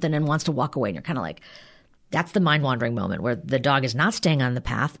smells something and wants to walk away, and you're kind of like, that's the mind wandering moment where the dog is not staying on the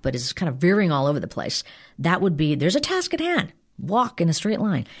path, but is kind of veering all over the place. That would be, there's a task at hand, walk in a straight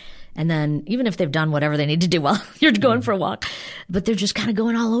line. And then even if they've done whatever they need to do while you're going for a walk, but they're just kind of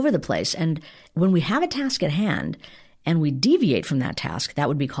going all over the place. And when we have a task at hand and we deviate from that task, that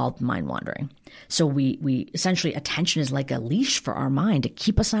would be called mind wandering. So we essentially, attention is like a leash for our mind to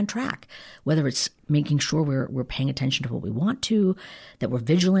keep us on track, whether it's making sure we're paying attention to what we want to, that we're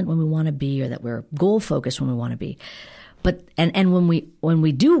vigilant when we want to be, or that we're goal focused when we want to be. But and when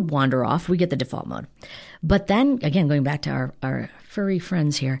we do wander off, we get the default mode. But then again, going back to our furry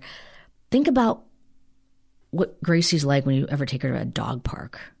friends here, think about what Gracie's like when you ever take her to a dog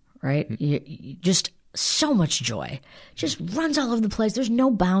park, right? You just so much joy, just runs all over the place. There's no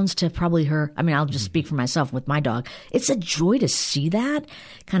bounds to probably her. I mean, I'll just speak for myself with my dog. It's a joy to see that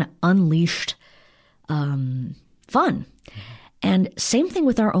kind of unleashed fun. And same thing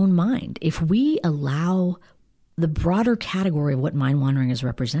with our own mind. If we allow the broader category of what mind wandering is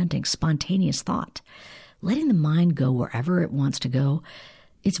representing, spontaneous thought, letting the mind go wherever it wants to go,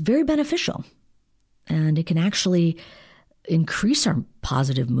 it's very beneficial. And it can actually increase our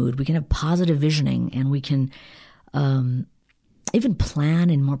positive mood. We can have positive visioning, and we can even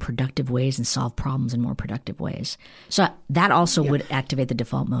plan in more productive ways and solve problems in more productive ways. So that also would activate the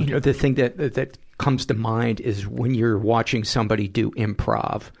default mode. You know, the thing that comes to mind is when you're watching somebody do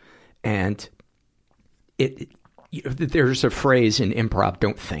improv, and there's a phrase in improv,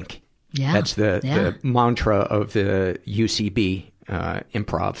 don't think. Yeah. That's the mantra of the UCB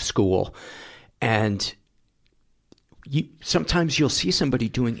improv school. And sometimes you'll see somebody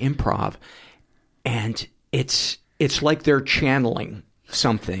doing improv, and it's like they're channeling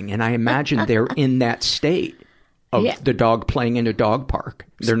something. And I imagine they're in that state of the dog playing in a dog park.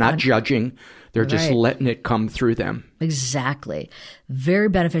 They're not judging. They're just letting it come through them. Exactly. Very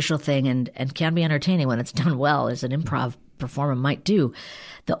beneficial thing, and can be entertaining when it's done well, as an improv performer might do.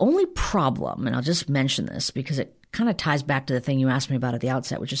 The only problem, and I'll just mention this because it kind of ties back to the thing you asked me about at the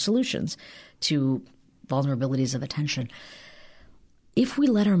outset, which is solutions to vulnerabilities of attention. If we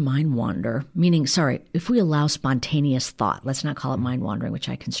let our mind wander, if we allow spontaneous thought, let's not call it mind wandering, which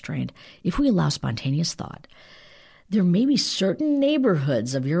I constrained. If we allow spontaneous thought, there may be certain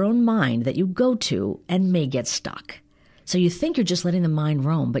neighborhoods of your own mind that you go to and may get stuck. So you think you're just letting the mind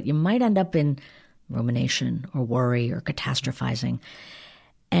roam, but you might end up in rumination or worry or catastrophizing.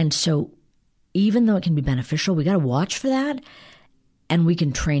 And so even though it can be beneficial, we got to watch for that, and we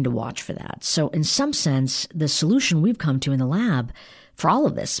can train to watch for that. So in some sense, the solution we've come to in the lab for all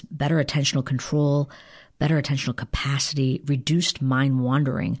of this, better attentional control, better attentional capacity, reduced mind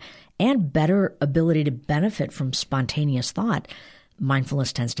wandering, and better ability to benefit from spontaneous thought,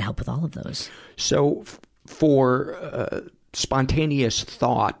 mindfulness tends to help with all of those. So for spontaneous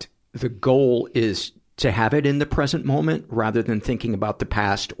thought, the goal is to have it in the present moment rather than thinking about the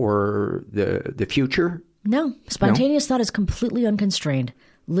past or the future? No. Spontaneous thought is completely unconstrained,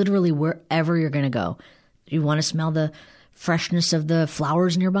 literally wherever you're going to go. If you want to smell the freshness of the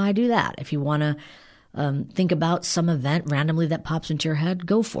flowers nearby, do that. If you want to think about some event randomly that pops into your head,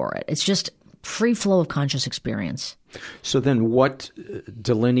 go for it. It's just free flow of conscious experience. So then what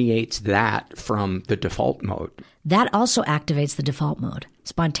delineates that from the default mode? That also activates the default mode.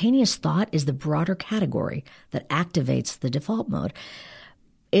 Spontaneous thought is the broader category that activates the default mode.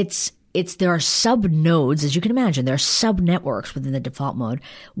 There are sub-nodes, as you can imagine. There are sub-networks within the default mode.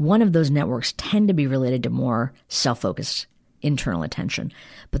 One of those networks tend to be related to more self-focused internal attention.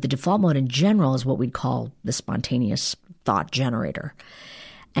 But the default mode in general is what we'd call the spontaneous thought generator.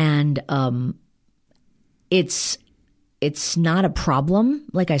 And it's not a problem,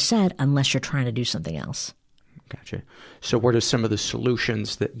 like I said, unless you're trying to do something else. Gotcha. So what are some of the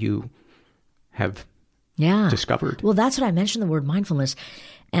solutions that you have discovered? Well, that's what I mentioned, the word mindfulness.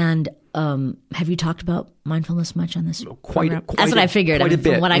 And have you talked about mindfulness much on this program? That's what I figured.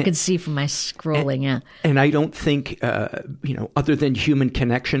 From what I could see from my scrolling, And I don't think, other than human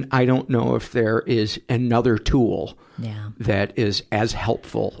connection, I don't know if there is another tool that is as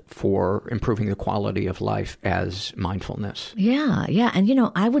helpful for improving the quality of life as mindfulness. Yeah.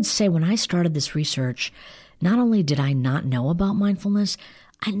 And, I would say when I started this research, not only did I not know about mindfulness,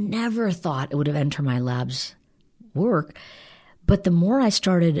 I never thought it would have entered my lab's work. But the more I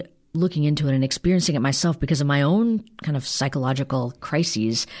started looking into it and experiencing it myself because of my own kind of psychological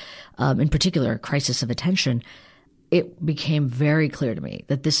crises, in particular, crisis of attention, it became very clear to me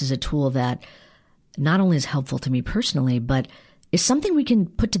that this is a tool that not only is helpful to me personally, but is something we can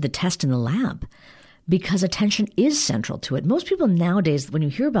put to the test in the lab because attention is central to it. Most people nowadays, when you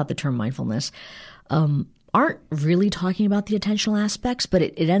hear about the term mindfulness, aren't really talking about the attentional aspects, but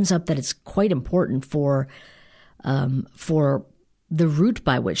it ends up that it's quite important for the route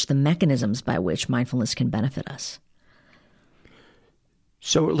by which, the mechanisms by which mindfulness can benefit us.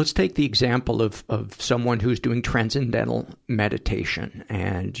 So let's take the example of someone who's doing transcendental meditation,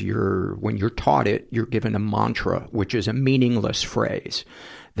 and when you're taught it, you're given a mantra, which is a meaningless phrase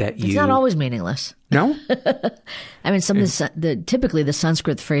that It's not always meaningless. No? I mean, typically the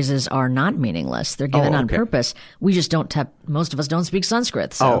Sanskrit phrases are not meaningless. They're given on purpose. We just most of us don't speak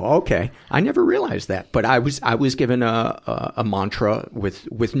Sanskrit. So. Oh, okay. I never realized that. But I was given a mantra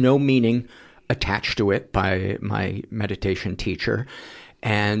with no meaning attached to it by my meditation teacher.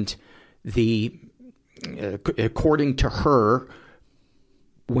 And according to her,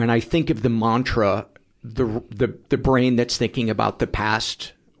 when I think of the mantra, the brain that's thinking about the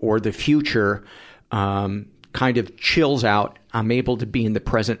past or the future kind of chills out. I'm able to be in the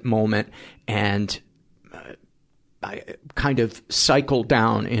present moment and I kind of cycle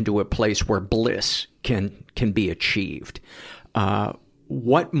down into a place where bliss can be achieved.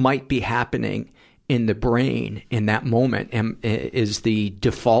 What might be happening in the brain in that moment? Is the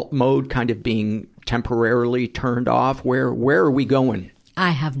default mode kind of being temporarily turned off? Where are we going?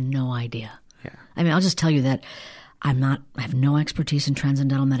 I have no idea. Yeah. I mean, I'll just tell you that I have no expertise in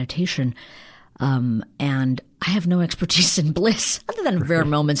transcendental meditation, and I have no expertise in bliss, other than rare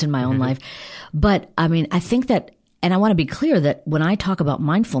moments in my own life. But I mean, I think that, and I want to be clear that when I talk about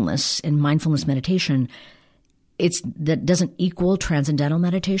mindfulness and mindfulness meditation, that doesn't equal transcendental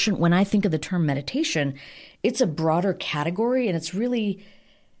meditation. When I think of the term meditation, it's a broader category, and it's really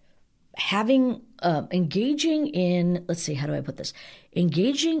engaging in, let's see, how do I put this?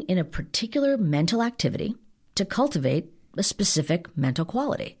 Engaging in a particular mental activity to cultivate a specific mental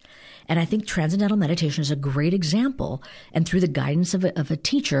quality. And I think transcendental meditation is a great example, and through the guidance of a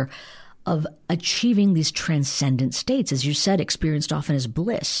teacher, of achieving these transcendent states, as you said, experienced often as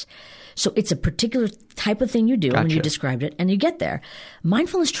bliss. So it's a particular type of thing you do when you described it, and you get there.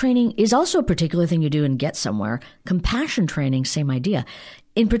 Mindfulness training is also a particular thing you do and get somewhere. Compassion training, same idea.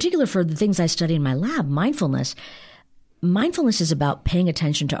 In particular, for the things I study in my lab, mindfulness is about paying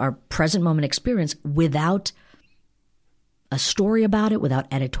attention to our present moment experience without a story about it, without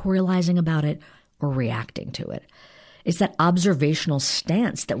editorializing about it, or reacting to it. It's that observational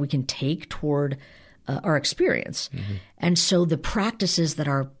stance that we can take toward our experience. Mm-hmm. And so the practices that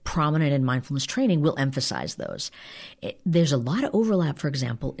are prominent in mindfulness training will emphasize those. There's a lot of overlap, for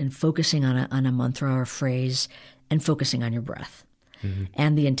example, in focusing on a mantra or a phrase and focusing on your breath. Mm-hmm.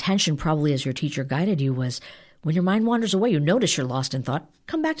 And the intention, probably as your teacher guided you, was when your mind wanders away, you notice you're lost in thought,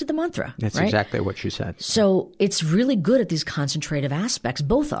 come back to the mantra. That's right? exactly what she said. So it's really good at these concentrative aspects.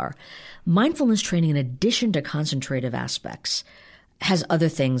 Both are. Mindfulness training, in addition to concentrative aspects, has other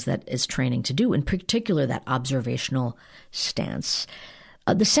things that is training to do, in particular that observational stance.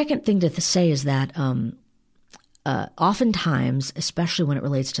 The second thing to say is that oftentimes, especially when it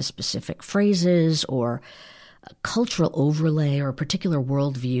relates to specific phrases or a cultural overlay or a particular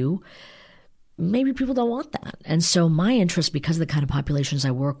worldview, maybe people don't want that. And so my interest, because of the kind of populations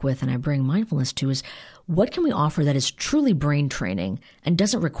I work with and I bring mindfulness to, is what can we offer that is truly brain training and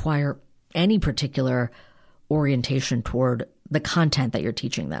doesn't require any particular orientation toward the content that you're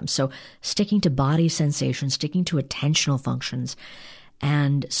teaching them. So sticking to body sensations, sticking to attentional functions,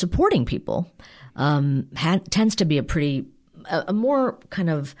 and supporting people tends to be a more kind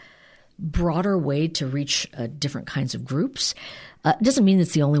of broader way to reach different kinds of groups. It doesn't mean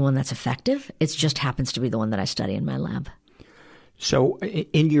it's the only one that's effective. It just happens to be the one that I study in my lab. So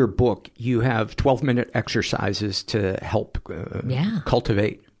in your book, you have 12-minute exercises to help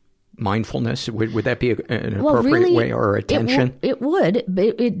cultivate mindfulness. Would that be an appropriate way, or attention? It would.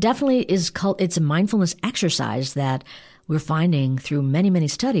 It definitely is. It's a mindfulness exercise that we're finding through many, many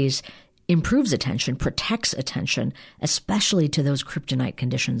studies improves attention, protects attention, especially to those kryptonite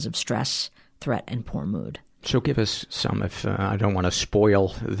conditions of stress, threat, and poor mood. So give us some, if I don't want to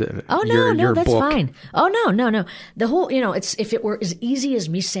spoil your book. That's fine. Oh, no. The whole, if it were as easy as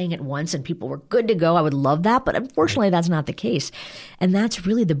me saying it once and people were good to go, I would love that. But unfortunately, that's not the case. And that's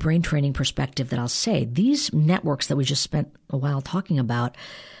really the brain training perspective that I'll say. These networks that we just spent a while talking about,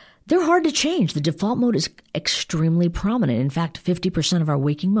 they're hard to change. The default mode is extremely prominent. In fact, 50% of our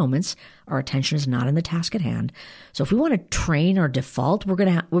waking moments, our attention is not in the task at hand. So if we want to train our default,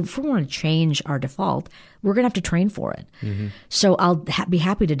 if we want to change our default, we're going to have to train for it. Mm-hmm. So I'll be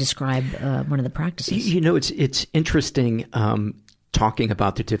happy to describe one of the practices. It's interesting talking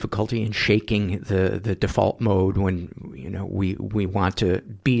about the difficulty in shaking the default mode when we want to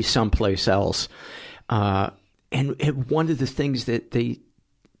be someplace else. And one of the things that they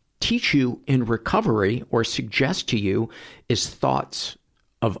teach you in recovery or suggest to you is thoughts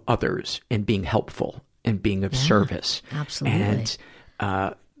of others and being helpful and being of service. Absolutely. And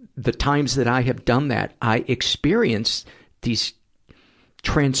the times that I have done that, I experience these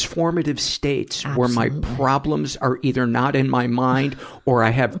transformative states where my problems are either not in my mind or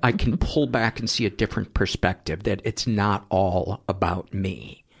I can pull back and see a different perspective, that it's not all about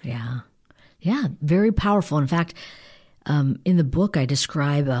me. Yeah. Yeah. Very powerful. In fact, in the book, I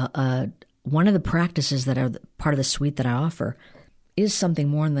describe one of the practices that are part of the suite that I offer is something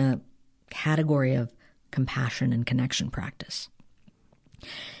more in the category of compassion and connection practice.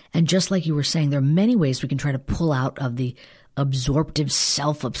 And just like you were saying, there are many ways we can try to pull out of the absorptive,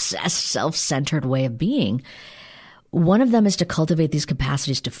 self-obsessed, self-centered way of being. One of them is to cultivate these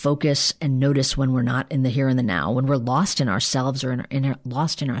capacities to focus and notice when we're not in the here and the now, when we're lost in ourselves or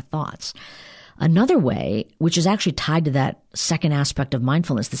lost in our thoughts. Another way, which is actually tied to that second aspect of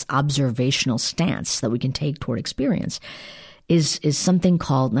mindfulness, this observational stance that we can take toward experience, is something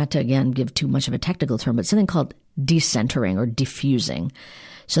called, not to again give too much of a technical term, but something called decentering or diffusing,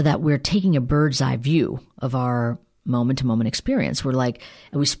 so that we're taking a bird's eye view of our moment-to-moment experience. And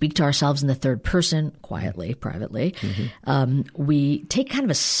we speak to ourselves in the third person, quietly, privately. Mm-hmm. We take kind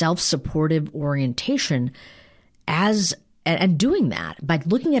of a self-supportive orientation and doing that by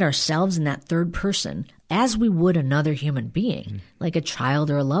looking at ourselves in that third person as we would another human being, like a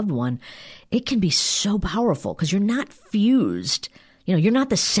child or a loved one, it can be so powerful because you're not fused. You're not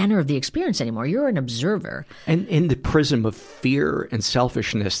the center of the experience anymore. You're an observer. And in the prism of fear and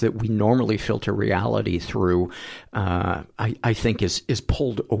selfishness that we normally filter reality through, I think is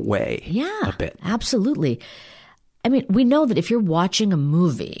pulled away a bit. Absolutely. I mean, we know that if you're watching a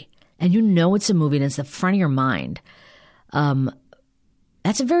movie and it's a movie and it's the front of your mind,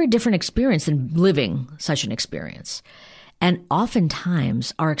 that's a very different experience than living such an experience. And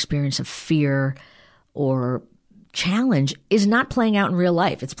oftentimes our experience of fear or challenge is not playing out in real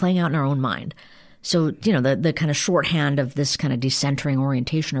life. It's playing out in our own mind. So, the kind of shorthand of this kind of decentering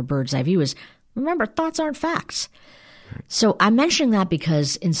orientation or bird's eye view is, remember, thoughts aren't facts. So I'm mentioning that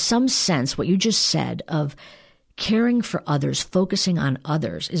because in some sense, what you just said of caring for others, focusing on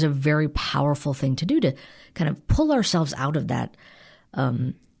others is a very powerful thing to do to kind of pull ourselves out of that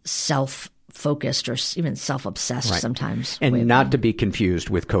self-focused or even self-obsessed sometimes. And not to be confused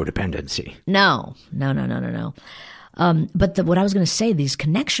with codependency. No. But what I was going to say, these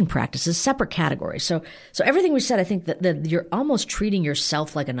connection practices, separate categories. So everything we said, I think that you're almost treating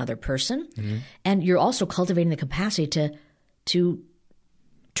yourself like another person, and you're also cultivating the capacity to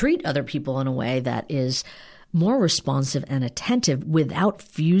treat other people in a way that is more responsive and attentive without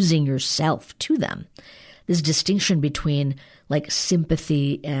fusing yourself to them. This distinction between like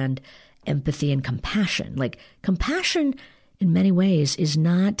sympathy and empathy and compassion. Like compassion in many ways is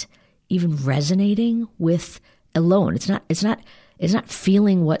not even resonating with alone. It's not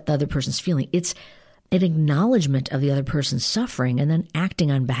feeling what the other person's feeling. It's an acknowledgement of the other person's suffering and then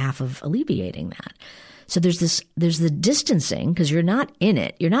acting on behalf of alleviating that. So there's the distancing because you're not in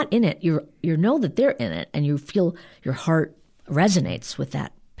it. You're not in it. You know that they're in it, and you feel your heart resonates with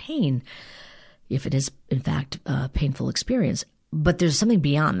that pain, if it is in fact a painful experience. But there's something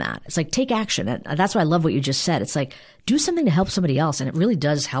beyond that. It's like, take action. And that's why I love what you just said. It's like, do something to help somebody else. And it really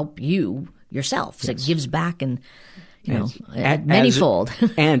does help you yourself. It gives back and,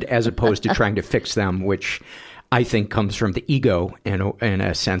 manyfold. And as opposed to trying to fix them, which I think comes from the ego and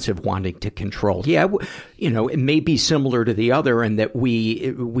a sense of wanting to control. Yeah, it may be similar to the other in that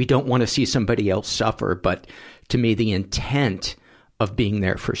we don't want to see somebody else suffer, but to me, the intent of being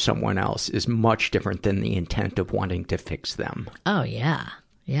there for someone else is much different than the intent of wanting to fix them. Oh, yeah.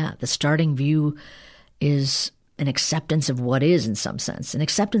 Yeah. The starting view is an acceptance of what is, in some sense, an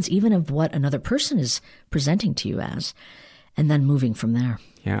acceptance even of what another person is presenting to you as, and then moving from there.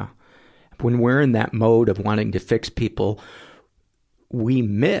 Yeah. When we're in that mode of wanting to fix people, we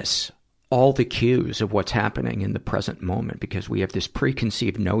miss all the cues of what's happening in the present moment because we have this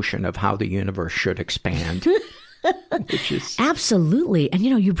preconceived notion of how the universe should expand. Which is... Absolutely. And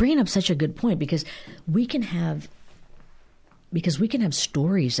you bring up such a good point because we can have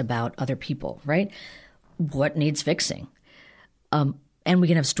stories about other people, right? What needs fixing. And we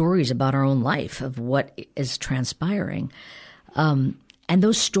can have stories about our own life of what is transpiring. And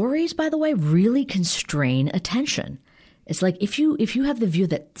those stories, by the way, really constrain attention. It's like if you have the view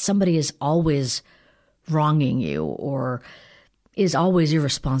that somebody is always wronging you or is always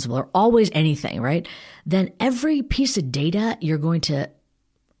irresponsible or always anything, right? Then every piece of data you're going to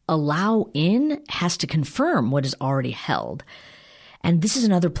allow in has to confirm what is already held. And this is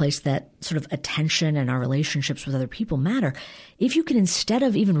another place that sort of attention and our relationships with other people matter. If you can, instead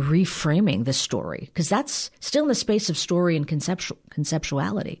of even reframing the story, because that's still in the space of story and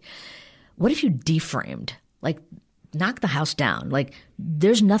conceptuality, what if you deframed? Like, knock the house down. Like,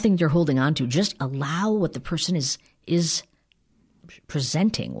 there's nothing you're holding on to. Just allow what the person is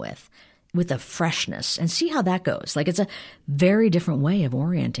presenting with a freshness and see how that goes. Like, it's a very different way of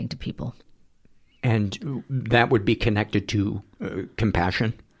orienting to people. And that would be connected to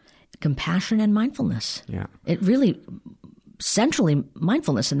compassion? Compassion and mindfulness. Yeah. It really, centrally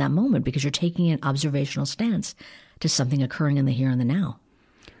mindfulness in that moment because you're taking an observational stance to something occurring in the here and the now.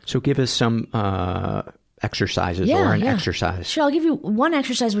 So give us some exercises or an exercise. Sure, I'll give you one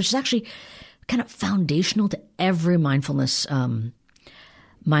exercise which is actually kind of foundational to every mindfulness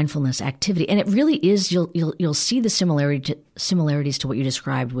activity. And it really is, you'll see the similarities to what you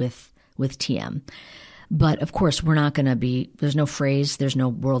described with TM. But of course, we're not going to be, there's no phrase, there's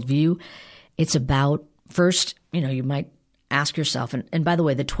no worldview. It's about, first, you might ask yourself, and by the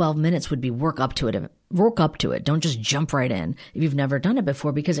way, the 12 minutes would be work up to it. Don't just jump right in if you've never done it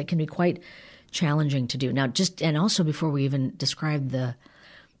before, because it can be quite challenging to do. Now, and also before we even describe the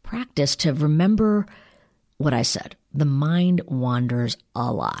practice, to remember what I said. The mind wanders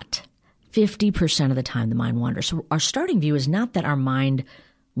a lot. 50% of the time, the mind wanders. So our starting view is not that our mind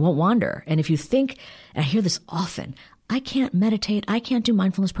won't wander. And if you think, and I hear this often, I can't meditate, I can't do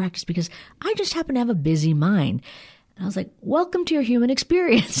mindfulness practice because I just happen to have a busy mind. And I was like, welcome to your human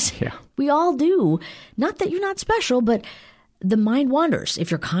experience. Yeah. We all do. Not that you're not special, but the mind wanders.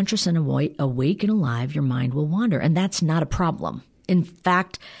 If you're conscious and awake and alive, your mind will wander. And that's not a problem. In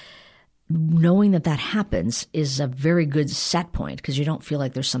fact, knowing that happens is a very good set point because you don't feel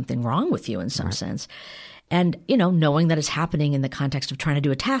like there's something wrong with you in some sense. And, knowing that it's happening in the context of trying to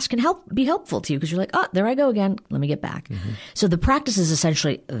do a task can be helpful to you because you're like, oh, there I go again. Let me get back. Mm-hmm. So the practice is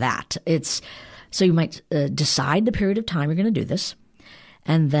essentially that. So you might decide the period of time you're going to do this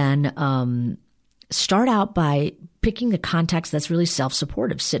and then start out by picking the context that's really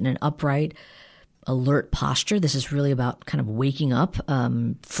self-supportive. Sit in an upright, alert posture. This is really about kind of waking up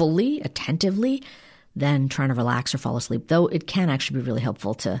fully, attentively, then trying to relax or fall asleep, though it can actually be really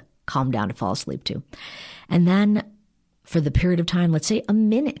helpful to calm down to fall asleep too. And then for the period of time, let's say a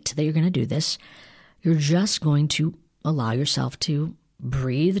minute that you're going to do this, you're just going to allow yourself to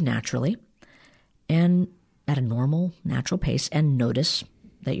breathe naturally and at a normal, natural pace and notice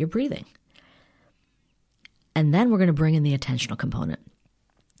that you're breathing. And then we're going to bring in the attentional component.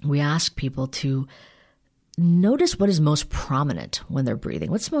 We ask people to notice what is most prominent when they're breathing.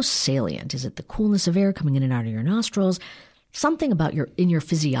 What's most salient? Is it the coolness of air coming in and out of your nostrils? Something about in your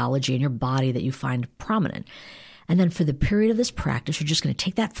physiology and your body that you find prominent. And then for the period of this practice, you're just going to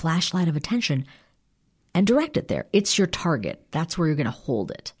take that flashlight of attention and direct it there. It's your target. That's where you're going to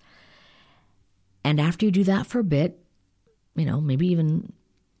hold it. And after you do that for a bit, maybe even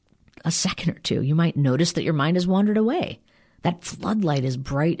a second or two, you might notice that your mind has wandered away. That floodlight is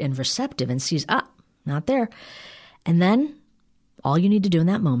bright and receptive and sees, not there. And then all you need to do in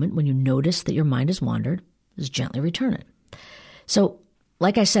that moment when you notice that your mind has wandered is gently return it. So,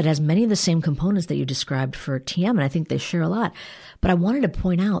 like I said, it has many of the same components that you described for TM, and I think they share a lot. But I wanted to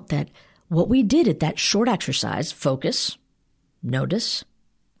point out that what we did at that short exercise, focus, notice,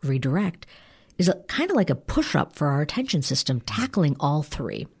 redirect, is kind of like a push-up for our attention system, tackling all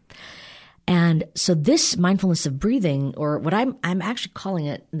three. And so this mindfulness of breathing, or what I'm actually calling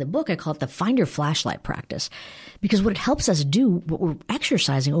it in the book, I call it the find your flashlight practice. Because what it helps us do, what we're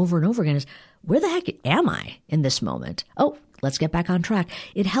exercising over and over again, is where the heck am I in this moment? Oh, let's get back on track.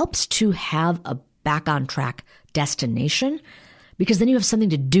 It helps to have a back on track destination, because then you have something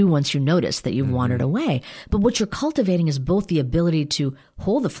to do once you notice that you've wandered away. But what you're cultivating is both the ability to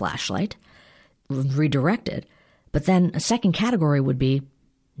hold the flashlight, redirect it, but then a second category would be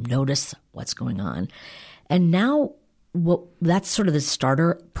notice what's going on. And now that's sort of the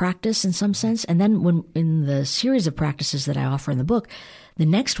starter practice in some sense. And then when in the series of practices that I offer in the book, the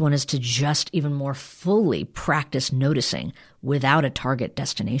next one is to just even more fully practice noticing without a target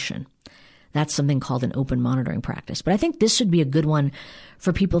destination. That's something called an open monitoring practice. But I think this should be a good one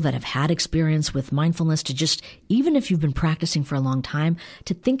for people that have had experience with mindfulness, to just, even if you've been practicing for a long time,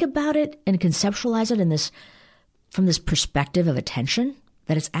 to think about it and conceptualize it from this perspective of attention,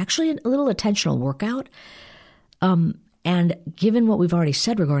 that it's actually a little attentional workout. And given what we've already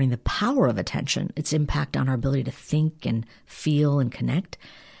said regarding the power of attention, its impact on our ability to think and feel and connect,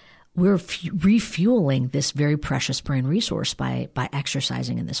 we're refueling this very precious brain resource by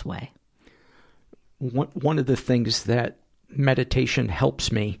exercising in this way. One of the things that meditation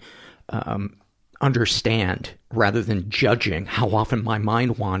helps me understand, rather than judging how often my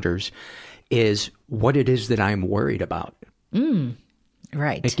mind wanders, is what it is that I'm worried about.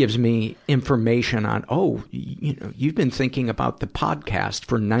 Right. It gives me information on, you've been thinking about the podcast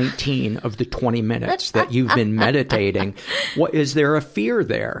for 19 of the 20 minutes that you've been meditating. Is there a fear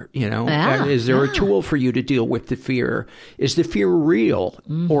there? Is there a tool for you to deal with the fear? Is the fear real,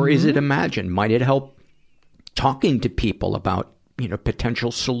 or is it imagined? Might it help talking to people about,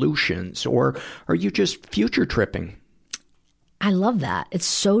 potential solutions, or are you just future tripping? I love that. It's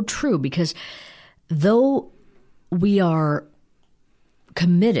so true, because though we are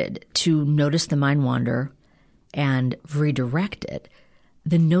committed to notice the mind wander and redirect it,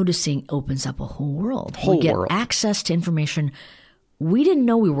 the noticing opens up a whole world. We get access to information we didn't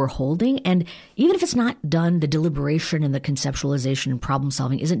know we were holding. And even if it's not done, the deliberation and the conceptualization and problem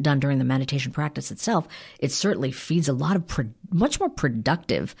solving isn't done during the meditation practice itself, it certainly feeds a lot of much more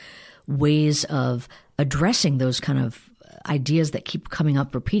productive ways of addressing those kind of ideas that keep coming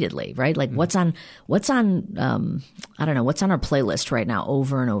up repeatedly, right? Like what's on our playlist right now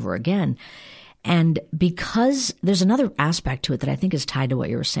over and over again. And because there's another aspect to it that I think is tied to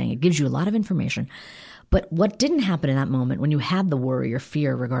what you were saying, it gives you a lot of information. But what didn't happen in that moment when you had the worry or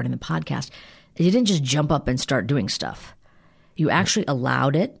fear regarding the podcast, you didn't just jump up and start doing stuff. You actually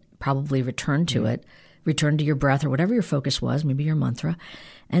allowed it, probably returned to it, returned to your breath or whatever your focus was, maybe your mantra,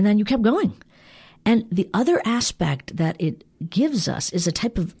 and then you kept going. And the other aspect that it gives us is a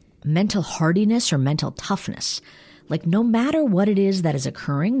type of mental hardiness or mental toughness. Like no matter what it is that is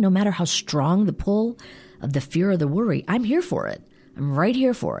occurring, no matter how strong the pull of the fear or the worry, I'm here for it. I'm right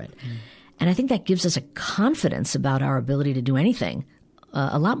here for it. And I think that gives us a confidence about our ability to do anything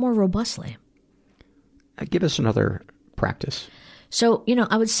a lot more robustly. Give us another practice. So,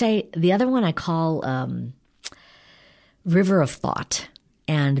 I would say the other one I call river of thought.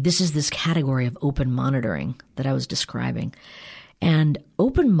 And this is this category of open monitoring that I was describing. And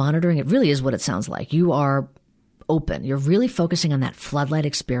open monitoring, it really is what it sounds like. You are open. You're really focusing on that floodlight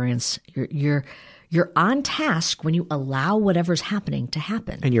experience. You're on task when you allow whatever's happening to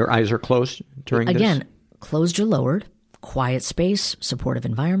happen. And your eyes are closed during this? Again, closed or lowered, quiet space, supportive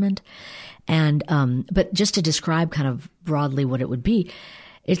environment. And but just to describe kind of broadly what it would be,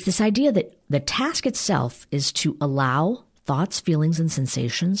 it's this idea that the task itself is to allow thoughts, feelings, and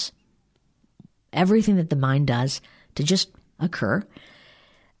sensations, everything that the mind does, to just occur.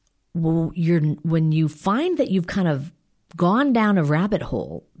 Well, when you find that you've kind of gone down a rabbit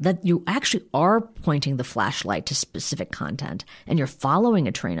hole, that you actually are pointing the flashlight to specific content and you're following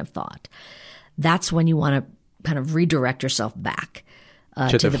a train of thought, that's when you want to kind of redirect yourself back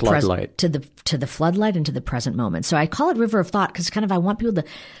to the floodlight, to the floodlight and to the present moment. So I call it river of thought because kind of I want people to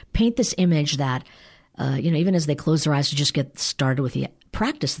paint this image that even as they close their eyes to just get started with the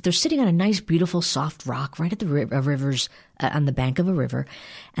practice, that they're sitting on a nice, beautiful, soft rock right at the rivers on the bank of a river,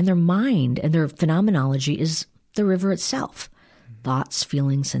 and their mind and their phenomenology is the river itself. Thoughts,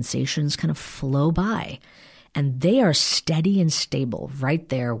 feelings, sensations kind of flow by, and they are steady and stable right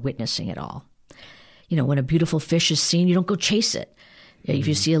there witnessing it all. When a beautiful fish is seen, you don't go chase it. If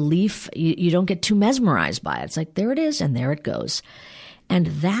you see a leaf, you don't get too mesmerized by it. It's like, there it is, and there it goes. And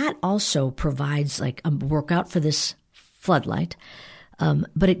that also provides like a workout for this floodlight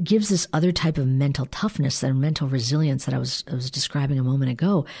But it gives this other type of mental toughness and mental resilience that I was describing a moment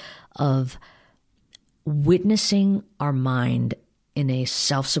ago, of witnessing our mind in a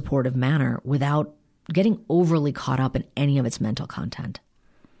self-supportive manner without getting overly caught up in any of its mental content.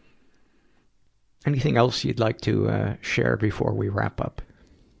 Anything else you'd like to share before we wrap up?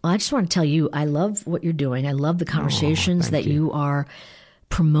 Well, I just want to tell you, I love what you're doing. I love the conversations that you are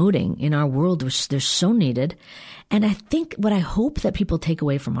promoting in our world, which they're so needed. And I think what I hope that people take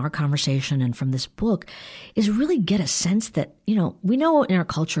away from our conversation and from this book is really get a sense that, we know in our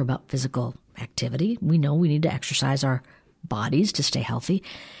culture about physical activity. We know we need to exercise our bodies to stay healthy.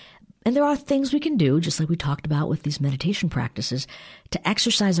 And there are things we can do, just like we talked about with these meditation practices, to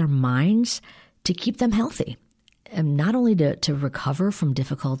exercise our minds to keep them healthy. And not only to recover from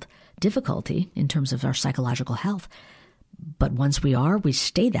difficulty in terms of our psychological health, but once we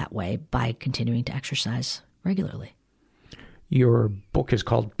stay that way by continuing to exercise regularly. Your book is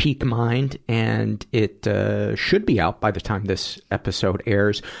called Peak Mind, and it should be out by the time this episode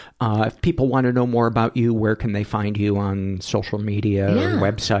airs. If people want to know more about you, where can they find you on social media or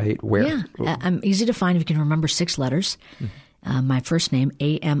website? Where? Yeah, I'm easy to find if you can remember 6 letters. My first name,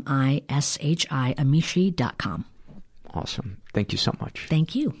 Amishi, Amishi.com. Awesome. Thank you so much.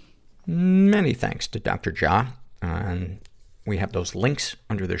 Thank you. Many thanks to Dr. Jha. And we have those links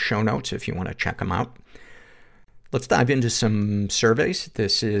under the show notes if you want to check them out. Let's dive into some surveys.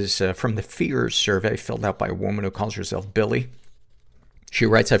 This is from the Fears survey filled out by a woman who calls herself Billy. She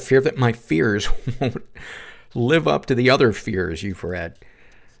writes, I fear that my fears won't live up to the other fears you've read.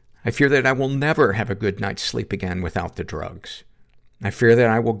 I fear that I will never have a good night's sleep again without the drugs. I fear that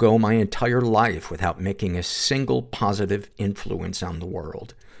I will go my entire life without making a single positive influence on the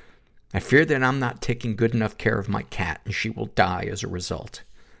world. I fear that I'm not taking good enough care of my cat and she will die as a result.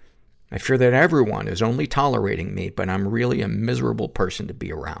 I fear that everyone is only tolerating me, but I'm really a miserable person to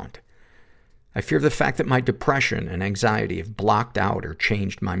be around. I fear the fact that my depression and anxiety have blocked out or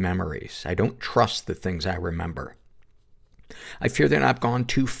changed my memories. I don't trust the things I remember. I fear that I've gone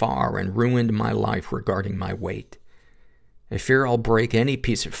too far and ruined my life regarding my weight. I fear I'll break any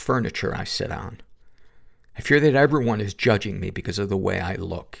piece of furniture I sit on. I fear that everyone is judging me because of the way I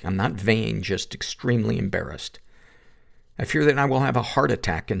look. I'm not vain, just extremely embarrassed. I fear that I will have a heart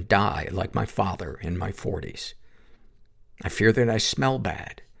attack and die like my father in my 40s. I fear that I smell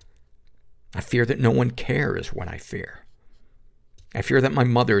bad. I fear that no one cares what I fear. I fear that my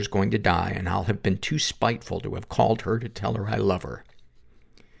mother is going to die and I'll have been too spiteful to have called her to tell her I love her.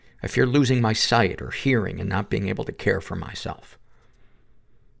 I fear losing my sight or hearing and not being able to care for myself.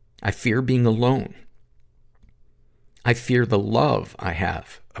 I fear being alone. I fear the love I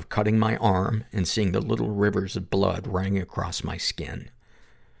have of cutting my arm and seeing the little rivers of blood running across my skin.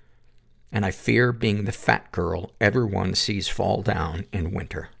 And I fear being the fat girl everyone sees fall down in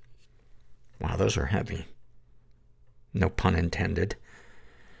winter. Wow, those are heavy. No pun intended.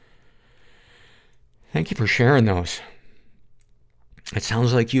 Thank you for sharing those. It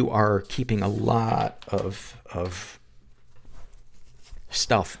sounds like you are keeping a lot of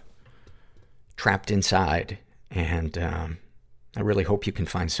stuff trapped inside. And I really hope you can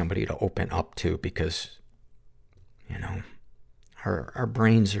find somebody to open up to, because, our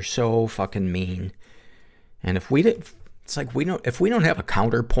brains are so fucking mean. And if we don't have a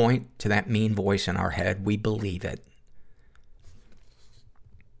counterpoint to that mean voice in our head, we believe it.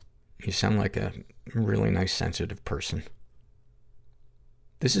 You sound like a really nice, sensitive person.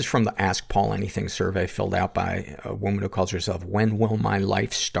 This is from the Ask Paul Anything survey filled out by a woman who calls herself When Will My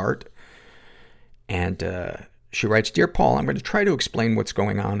Life Start? And she writes, Dear Paul, I'm going to try to explain what's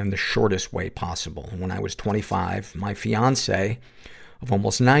going on in the shortest way possible. When I was 25, my fiancé of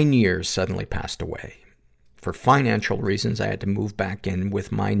almost 9 years suddenly passed away. For financial reasons, I had to move back in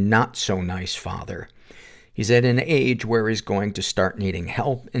with my not-so-nice father. He's at an age where he's going to start needing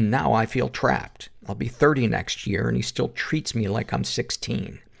help, and now I feel trapped. I'll be 30 next year, and he still treats me like I'm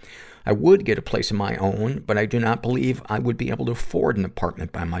 16. I would get a place of my own, but I do not believe I would be able to afford an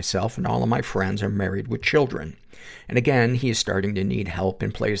apartment by myself, and all of my friends are married with children. And again, he is starting to need help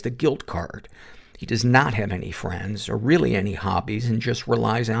and plays the guilt card. He does not have any friends or really any hobbies and just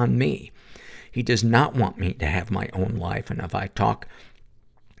relies on me. He does not want me to have my own life, and if I talk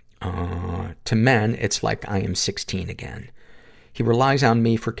to men, it's like I am 16 again. He relies on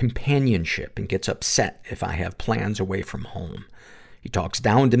me for companionship and gets upset if I have plans away from home. He talks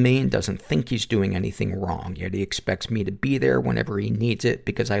down to me and doesn't think he's doing anything wrong, yet he expects me to be there whenever he needs it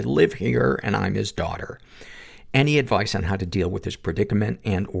because I live here and I'm his daughter. Any advice on how to deal with this predicament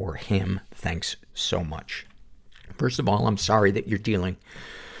and or him? Thanks so much. First of all, I'm sorry that you're dealing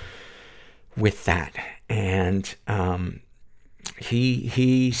with that. And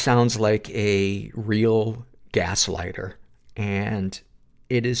he sounds like a real gaslighter, and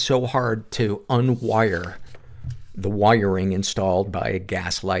it is so hard to unwire the wiring installed by a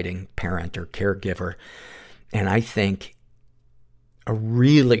gaslighting parent or caregiver. And I think a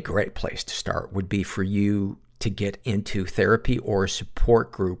really great place to start would be for you to get into therapy or a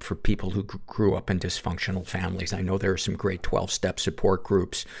support group for people who grew up in dysfunctional families. I know there are some great 12-step support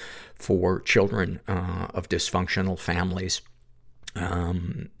groups for children of dysfunctional families.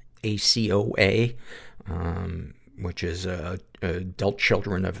 ACOA, which is adult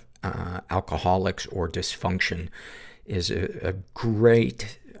children of alcoholics or dysfunction, is a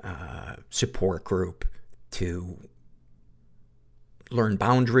great support group to learn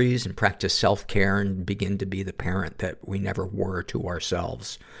boundaries and practice self-care and begin to be the parent that we never were to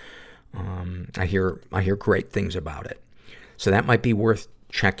ourselves. I hear great things about it. So that might be worth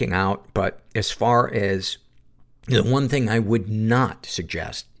checking out. But as far as the one thing I would not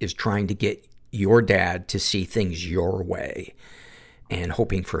suggest is trying to get your dad to see things your way and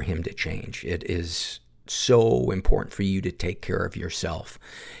hoping for him to change. It is so important for you to take care of yourself.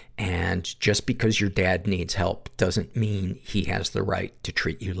 And just because your dad needs help doesn't mean he has the right to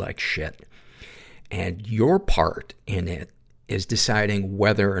treat you like shit. And your part in it is deciding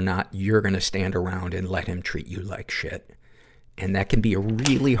whether or not you're going to stand around and let him treat you like shit. And that can be a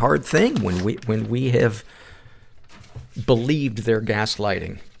really hard thing when we have believed their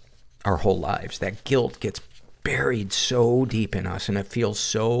gaslighting our whole lives. That guilt gets buried so deep in us and it feels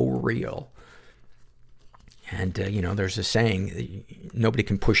so real. And, there's a saying, nobody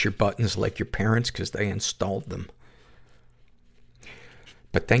can push your buttons like your parents because they installed them.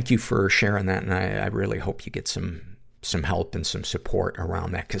 But thank you for sharing that, and I really hope you get some help and some support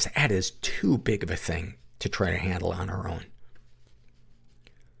around that, because that is too big of a thing to try to handle on our own.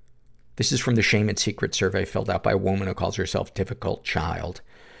 This is from the Shame and Secret survey filled out by a woman who calls herself Difficult Child.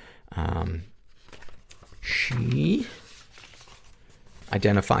 She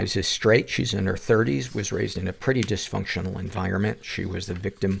identifies as straight. She's in her 30s, was raised in a pretty dysfunctional environment. She was the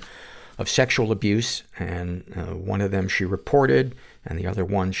victim of sexual abuse, and one of them she reported, and the other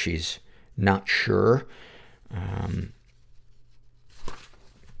one she's not sure.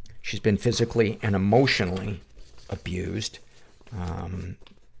 She's been physically and emotionally abused.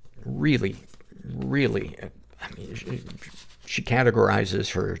 Really, she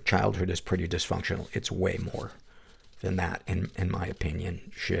categorizes her childhood as pretty dysfunctional. It's way more than that, in my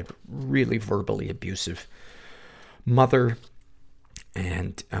opinion. She had really verbally abusive mother.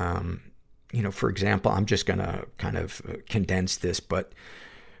 And, for example, I'm just gonna kind of condense this, but,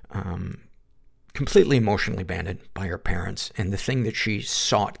 completely emotionally abandoned by her parents. And the thing that she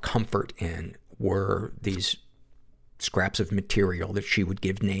sought comfort in were these scraps of material that she would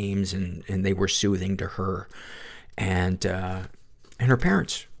give names, and they were soothing to her. And her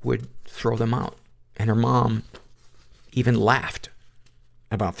parents would throw them out. And her mom even laughed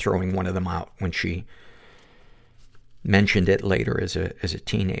about throwing one of them out when she mentioned it later as a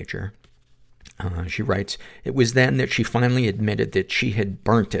teenager. She writes, "It was then that she finally admitted that she had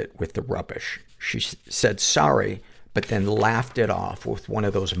burnt it with the rubbish. She said sorry, but then laughed it off with one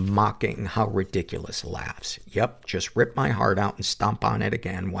of those mocking, how ridiculous laughs. Yep, just rip my heart out and stomp on it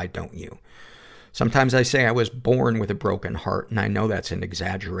again, why don't you? Sometimes I say I was born with a broken heart, and I know that's an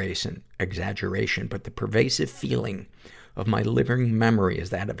exaggeration, but the pervasive feeling of my living memory is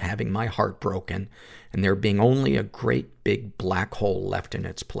that of having my heart broken and there being only a great big black hole left in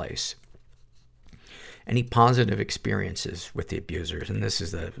its place." Any positive experiences with the abusers? And this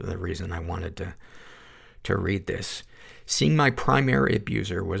is the reason I wanted to read this. "Seeing my primary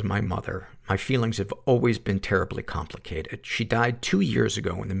abuser was my mother. My feelings have always been terribly complicated. She died 2 years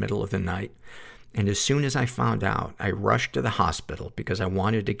ago in the middle of the night. And as soon as I found out, I rushed to the hospital because I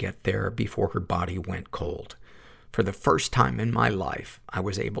wanted to get there before her body went cold. For the first time in my life, I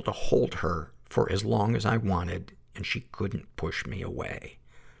was able to hold her for as long as I wanted, and she couldn't push me away.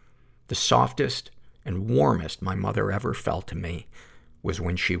 The softest and warmest my mother ever felt to me was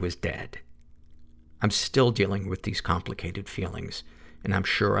when she was dead. I'm still dealing with these complicated feelings, and I'm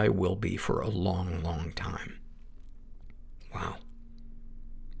sure I will be for a long, long time." Wow.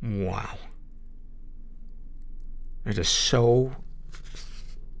 Wow. It is so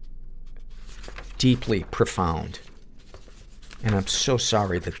deeply profound. And I'm so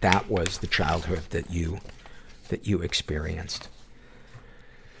sorry that that was the childhood that you experienced.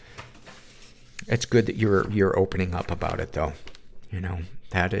 It's good that you're opening up about it, though.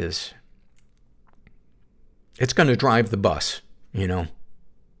 That is, it's gonna drive the bus, If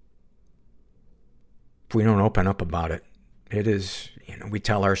we don't open up about it, It is, we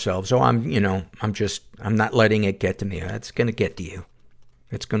tell ourselves, I'm not letting it get to me. That's going to get to you.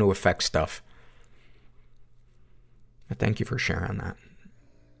 It's going to affect stuff. But thank you for sharing that.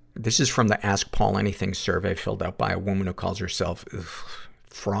 This is from the Ask Paul Anything survey filled out by a woman who calls herself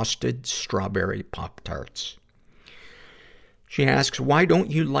Frosted Strawberry Pop-Tarts. She asks, why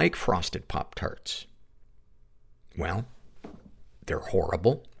don't you like Frosted Pop-Tarts? Well, they're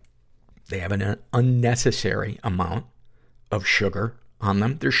horrible. They have an unnecessary amount of sugar on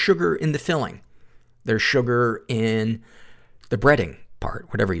them. There's sugar in the filling. There's sugar in the breading part,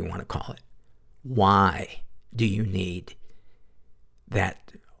 whatever you want to call it. Why do you need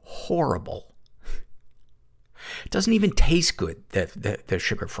that horrible? It doesn't even taste good, the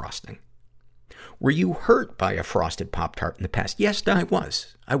sugar frosting. Were you hurt by a Frosted Pop-Tart in the past? Yes, I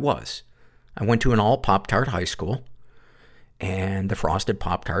was. I went to an all Pop-Tart high school, and the Frosted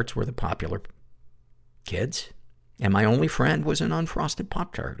Pop-Tarts were the popular kids. And my only friend was an unfrosted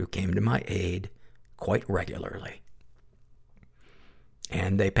Pop-Tart who came to my aid quite regularly.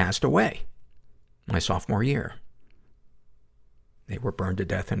 And they passed away my sophomore year. They were burned to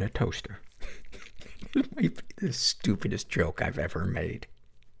death in a toaster. It might be the stupidest joke I've ever made.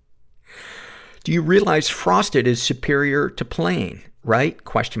 Do you realize frosted is superior to plain, right?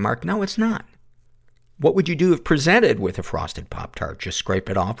 Question mark. No, it's not. What would you do if presented with a Frosted Pop-Tart? Just scrape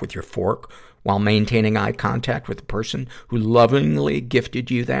it off with your fork while maintaining eye contact with the person who lovingly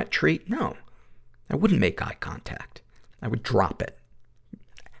gifted you that treat? No. I wouldn't make eye contact. I would drop it.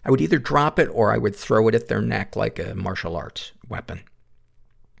 I would either drop it or I would throw it at their neck like a martial arts weapon.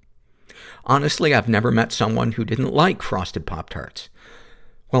 Honestly, I've never met someone who didn't like Frosted Pop-Tarts.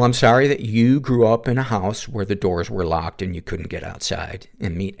 Well, I'm sorry that you grew up in a house where the doors were locked and you couldn't get outside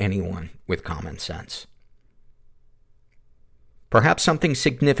and meet anyone with common sense. Perhaps something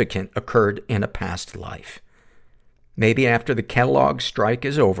significant occurred in a past life. Maybe after the Kellogg strike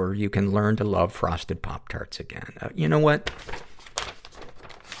is over, you can learn to love Frosted Pop-Tarts again. You know what?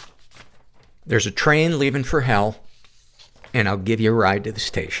 There's a train leaving for hell, and I'll give you a ride to the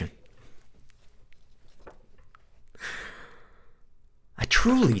station. I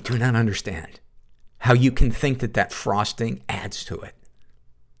truly do not understand how you can think that frosting adds to it.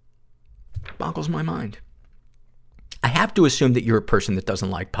 It boggles my mind. I have to assume that you're a person that doesn't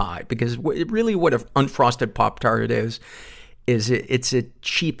like pie, because really what an unfrosted Pop-Tart is it's a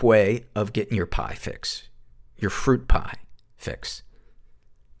cheap way of getting your pie fix, your fruit pie fix.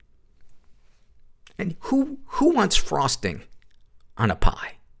 And who wants frosting on a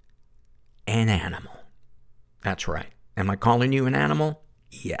pie? An animal. That's right. Am I calling you an animal?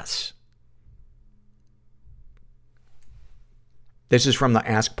 Yes. This is from the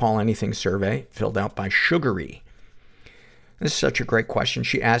Ask Paul Anything survey filled out by Sugary. This is such a great question.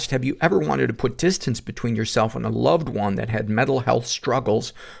 She asked, have you ever wanted to put distance between yourself and a loved one that had mental health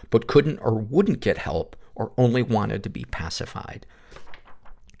struggles but couldn't or wouldn't get help or only wanted to be pacified?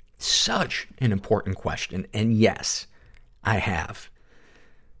 Such an important question. And yes, I have.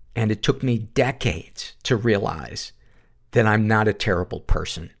 And it took me decades to realize that I'm not a terrible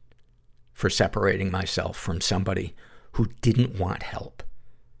person for separating myself from somebody who didn't want help,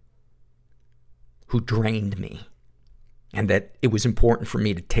 who drained me, and that it was important for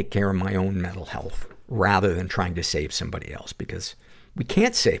me to take care of my own mental health rather than trying to save somebody else, because we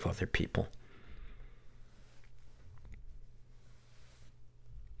can't save other people.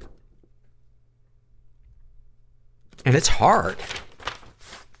 And it's hard.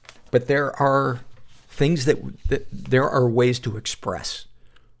 But there are things that there are ways to express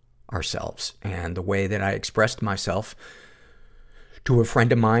ourselves. And the way that I expressed myself to a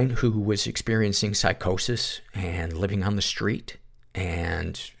friend of mine who was experiencing psychosis and living on the street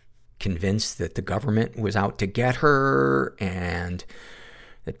and convinced that the government was out to get her and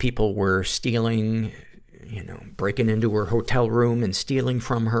that people were stealing, breaking into her hotel room and stealing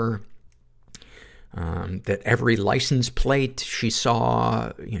from her. That every license plate she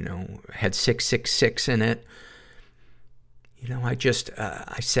saw, had 666 in it. I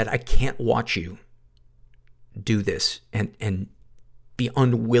said, I can't watch you do this and be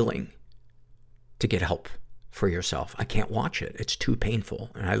unwilling to get help for yourself. I can't watch it. It's too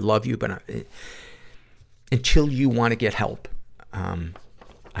painful. And I love you, but until you want to get help,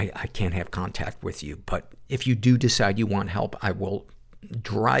 I can't have contact with you. But if you do decide you want help, I will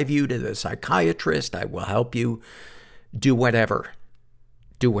drive you to the psychiatrist. I will help you do whatever.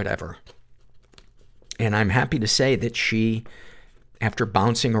 And I'm happy to say that she, after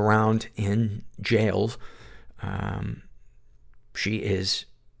bouncing around in jail, she is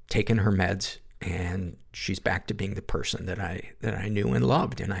taking her meds and she's back to being the person that I knew and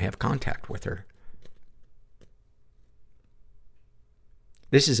loved, and I have contact with her.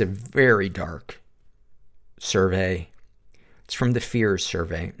 This is a very dark survey. It's from the Fears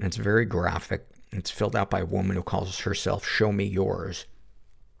survey, and it's very graphic. It's filled out by a woman who calls herself Show Me Yours.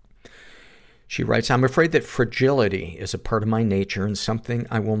 She writes, I'm afraid that fragility is a part of my nature and something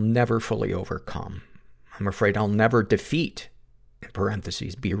I will never fully overcome. I'm afraid I'll never defeat, in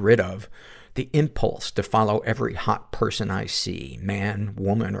parentheses, be rid of, the impulse to follow every hot person I see, man,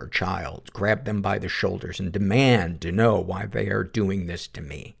 woman, or child, grab them by the shoulders and demand to know why they are doing this to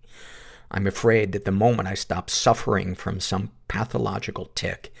me. I'm afraid that the moment I stop suffering from some pathological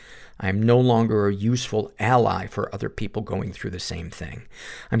tic, I am no longer a useful ally for other people going through the same thing.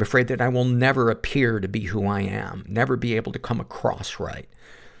 I'm afraid that I will never appear to be who I am, never be able to come across right.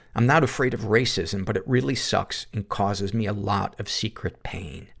 I'm not afraid of racism, but it really sucks and causes me a lot of secret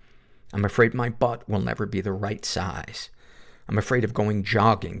pain. I'm afraid my butt will never be the right size. I'm afraid of going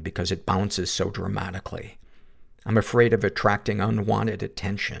jogging because it bounces so dramatically. I'm afraid of attracting unwanted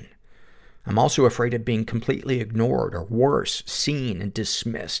attention. I'm also afraid of being completely ignored or worse, seen and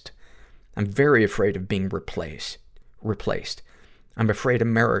dismissed. I'm very afraid of being replaced. I'm afraid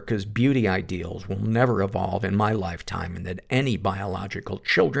America's beauty ideals will never evolve in my lifetime and that any biological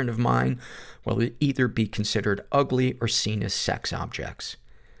children of mine will either be considered ugly or seen as sex objects.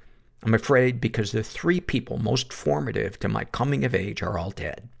 I'm afraid because the 3 people most formative to my coming of age are all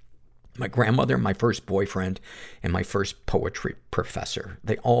dead. My grandmother, my first boyfriend, and my first poetry professor.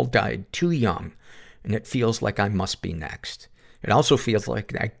 They all died too young, and it feels like I must be next. It also feels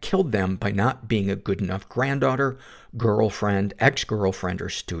like I killed them by not being a good enough granddaughter, girlfriend, ex-girlfriend, or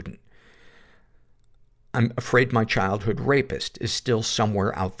student. I'm afraid my childhood rapist is still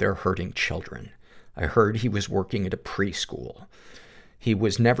somewhere out there hurting children. I heard he was working at a preschool. He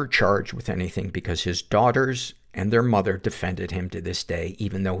was never charged with anything because his daughters and their mother defended him to this day,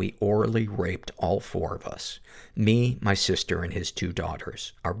 even though he orally raped all 4 of us. Me, my sister, and his 2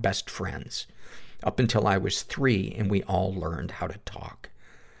 daughters, our best friends. Up until I was 3 and we all learned how to talk.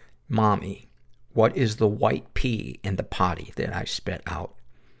 Mommy, what is the white pea in the potty that I spit out?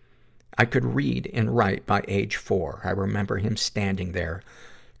 I could read and write by age 4. I remember him standing there,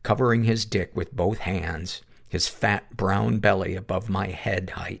 covering his dick with both hands, his fat brown belly above my head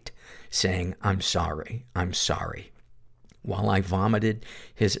height, saying, I'm sorry, while I vomited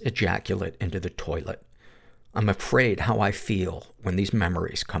his ejaculate into the toilet. I'm afraid how I feel when these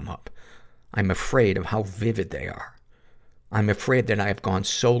memories come up. I'm afraid of how vivid they are. I'm afraid that I have gone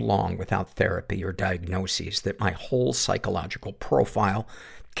so long without therapy or diagnoses that my whole psychological profile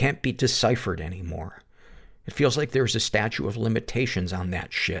can't be deciphered anymore. It feels like there's a statute of limitations on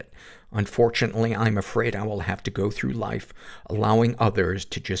that shit. Unfortunately, I'm afraid I will have to go through life allowing others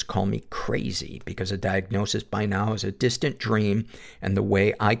to just call me crazy because a diagnosis by now is a distant dream and the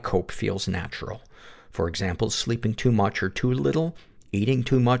way I cope feels natural. For example, sleeping too much or too little, eating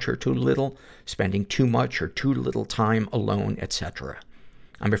too much or too little, spending too much or too little time alone, etc.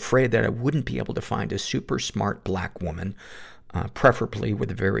 I'm afraid that I wouldn't be able to find a super smart black woman, preferably with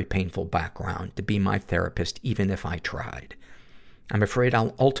a very painful background, to be my therapist even if I tried. I'm afraid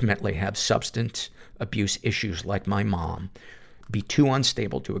I'll ultimately have substance abuse issues like my mom, be too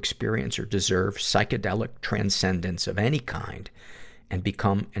unstable to experience or deserve psychedelic transcendence of any kind, and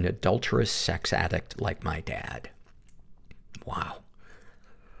become an adulterous sex addict like my dad. Wow.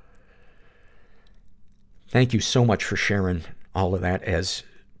 Thank you so much for sharing all of that, as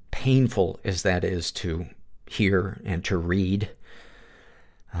painful as that is to hear and to read.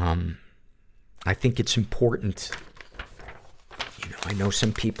 I think it's important. I know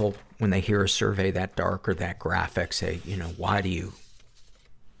some people, when they hear a survey that dark or that graphic, say, why do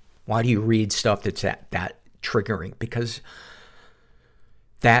you read stuff that's that triggering? Because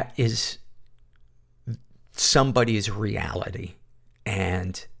that is somebody's reality.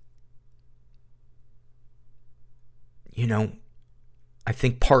 And, I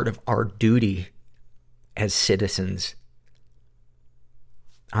think part of our duty as citizens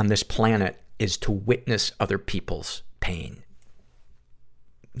on this planet is to witness other people's pain.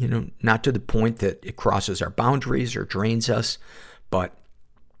 Not to the point that it crosses our boundaries or drains us, but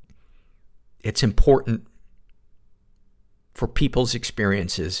it's important for people's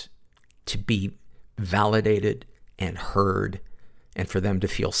experiences to be validated and heard and for them to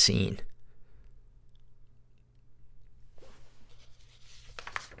feel seen.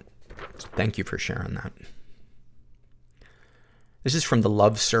 Thank you for sharing that. This is from the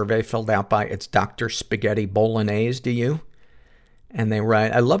love survey filled out by It's Dr. Spaghetti Bolognese, do you? And they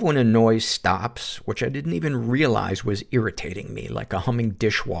write, I love when a noise stops, which I didn't even realize was irritating me, like a humming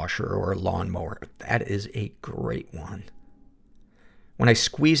dishwasher or a lawnmower. That is a great one. When I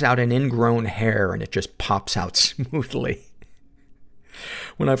squeeze out an ingrown hair and it just pops out smoothly.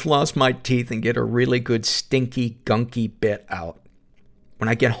 When I floss my teeth and get a really good stinky, gunky bit out. When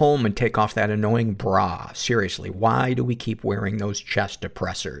I get home and take off that annoying bra. Seriously, why do we keep wearing those chest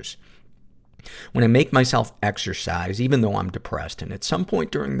depressors? When I make myself exercise, even though I'm depressed, and at some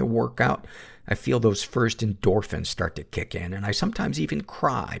point during the workout, I feel those first endorphins start to kick in, and I sometimes even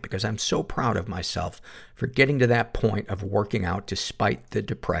cry because I'm so proud of myself for getting to that point of working out despite the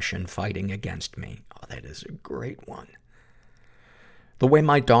depression fighting against me. Oh, that is a great one. The way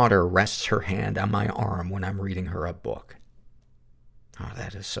my daughter rests her hand on my arm when I'm reading her a book. Oh,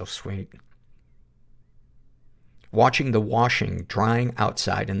 that is so sweet. Watching the washing drying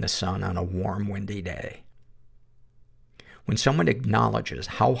outside in the sun on a warm, windy day. When someone acknowledges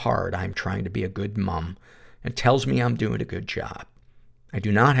how hard I'm trying to be a good mom and tells me I'm doing a good job. I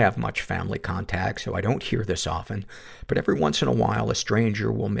do not have much family contact, so I don't hear this often, but every once in a while a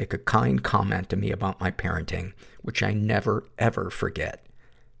stranger will make a kind comment to me about my parenting, which I never, ever forget.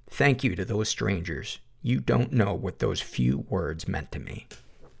 Thank you to those strangers. You don't know what those few words meant to me.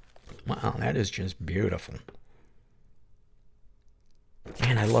 Wow, that is just beautiful.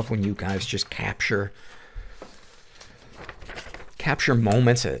 Man, I love when you guys just capture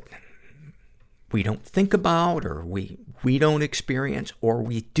moments that we don't think about, or we don't experience, or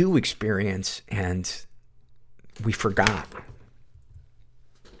we do experience and we forgot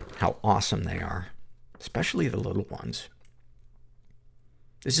how awesome they are, especially the little ones.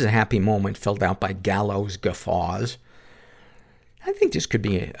 This is a happy moment filled out by Gallows Guffaws. I think this could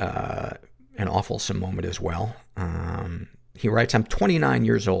be an awfulsome moment as well. He writes, I'm 29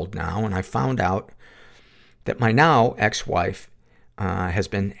 years old now, and I found out that my now ex-wife has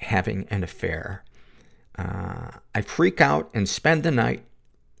been having an affair. I freak out and spend the night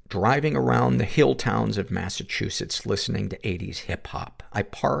driving around the hill towns of Massachusetts listening to 80s hip-hop. I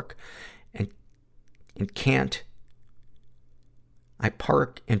park and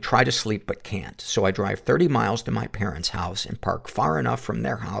try to sleep but can't. So I drive 30 miles to my parents' house and park far enough from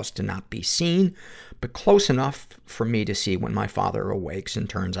their house to not be seen, but close enough for me to see when my father awakes and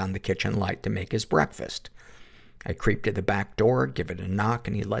turns on the kitchen light to make his breakfast. I creep to the back door, give it a knock,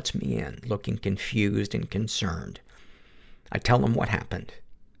 and he lets me in, looking confused and concerned. I tell him what happened.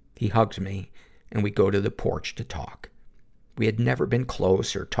 He hugs me, and we go to the porch to talk. We had never been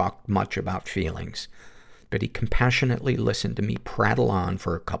close or talked much about feelings, but he compassionately listened to me prattle on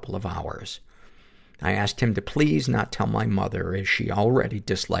for a couple of hours. I asked him to please not tell my mother, as she already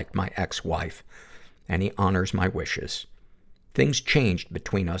disliked my ex-wife, and he honors my wishes. Things changed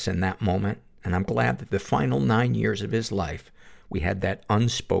between us in that moment, and I'm glad that the final 9 years of his life, we had that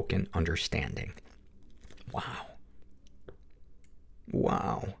unspoken understanding. Wow.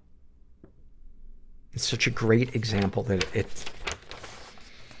 Wow. It's such a great example that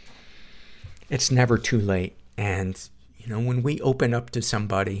it's never too late. And, when we open up to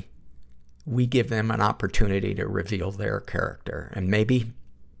somebody, we give them an opportunity to reveal their character. And maybe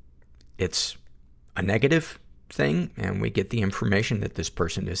it's a negative thing, and we get the information that this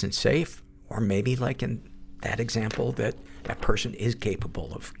person isn't safe. Or maybe, like in that example, that person is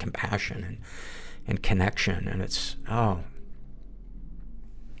capable of compassion and connection. And it's, I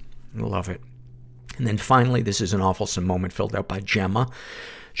love it. And then finally, this is an awfulsome moment filled out by Gemma.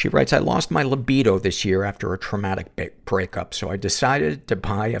 She writes, I lost my libido this year after a traumatic breakup, so I decided to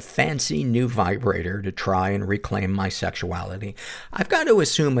buy a fancy new vibrator to try and reclaim my sexuality. I've got to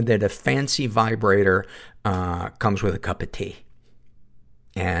assume that a fancy vibrator comes with a cup of tea.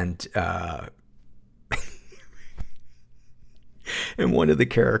 And and one of the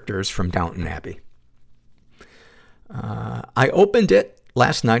characters from Downton Abbey. I opened it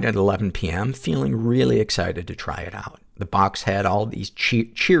last night at 11 p.m., feeling really excited to try it out. The box had all these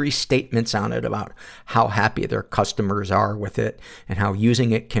cheery statements on it about how happy their customers are with it and how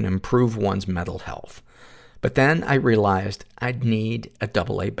using it can improve one's mental health. But then I realized I'd need a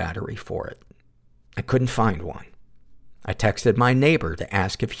AA battery for it. I couldn't find one. I texted my neighbor to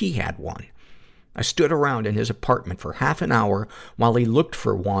ask if he had one. I stood around in his apartment for half an hour while he looked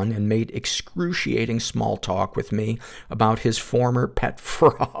for one and made excruciating small talk with me about his former pet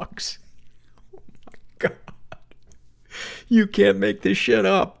frogs. Oh my God. You can't make this shit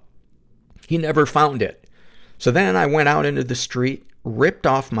up. He never found it. So then I went out into the street, ripped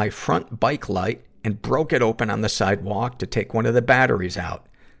off my front bike light, and broke it open on the sidewalk to take one of the batteries out.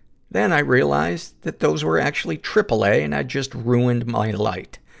 Then I realized that those were actually AAA and I'd just ruined my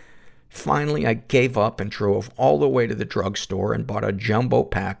light. Finally, I gave up and drove all the way to the drugstore and bought a jumbo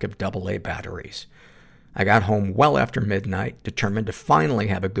pack of AA batteries. I got home well after midnight, determined to finally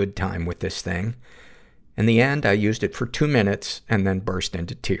have a good time with this thing. In the end, I used it for 2 minutes and then burst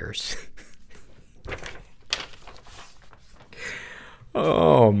into tears.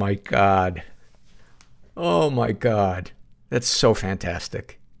 Oh my God. Oh my God. That's so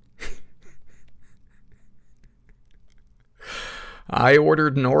fantastic. I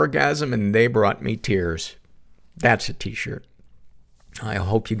ordered an orgasm and they brought me tears. That's a t-shirt. I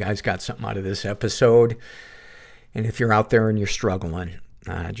hope you guys got something out of this episode. And if you're out there and you're struggling,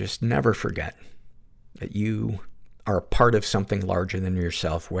 just never forget that you are a part of something larger than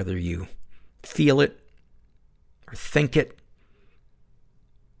yourself, whether you feel it or think it.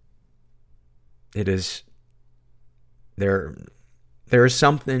 It is, there is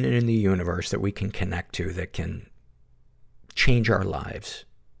something in the universe that we can connect to that can change our lives.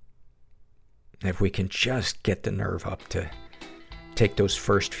 If we can just get the nerve up to take those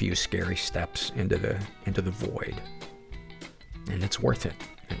first few scary steps into the void. And it's worth it.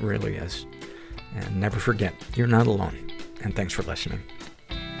 It really is. And never forget, you're not alone. And thanks for listening.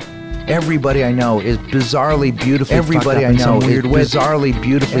 Everybody I know is bizarrely beautifully Everybody fucked up I know in some weird way. Bizarrely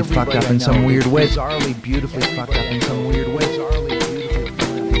beautifully fucked up in some weird way. Bizarrely beautifully fucked up in some weird way.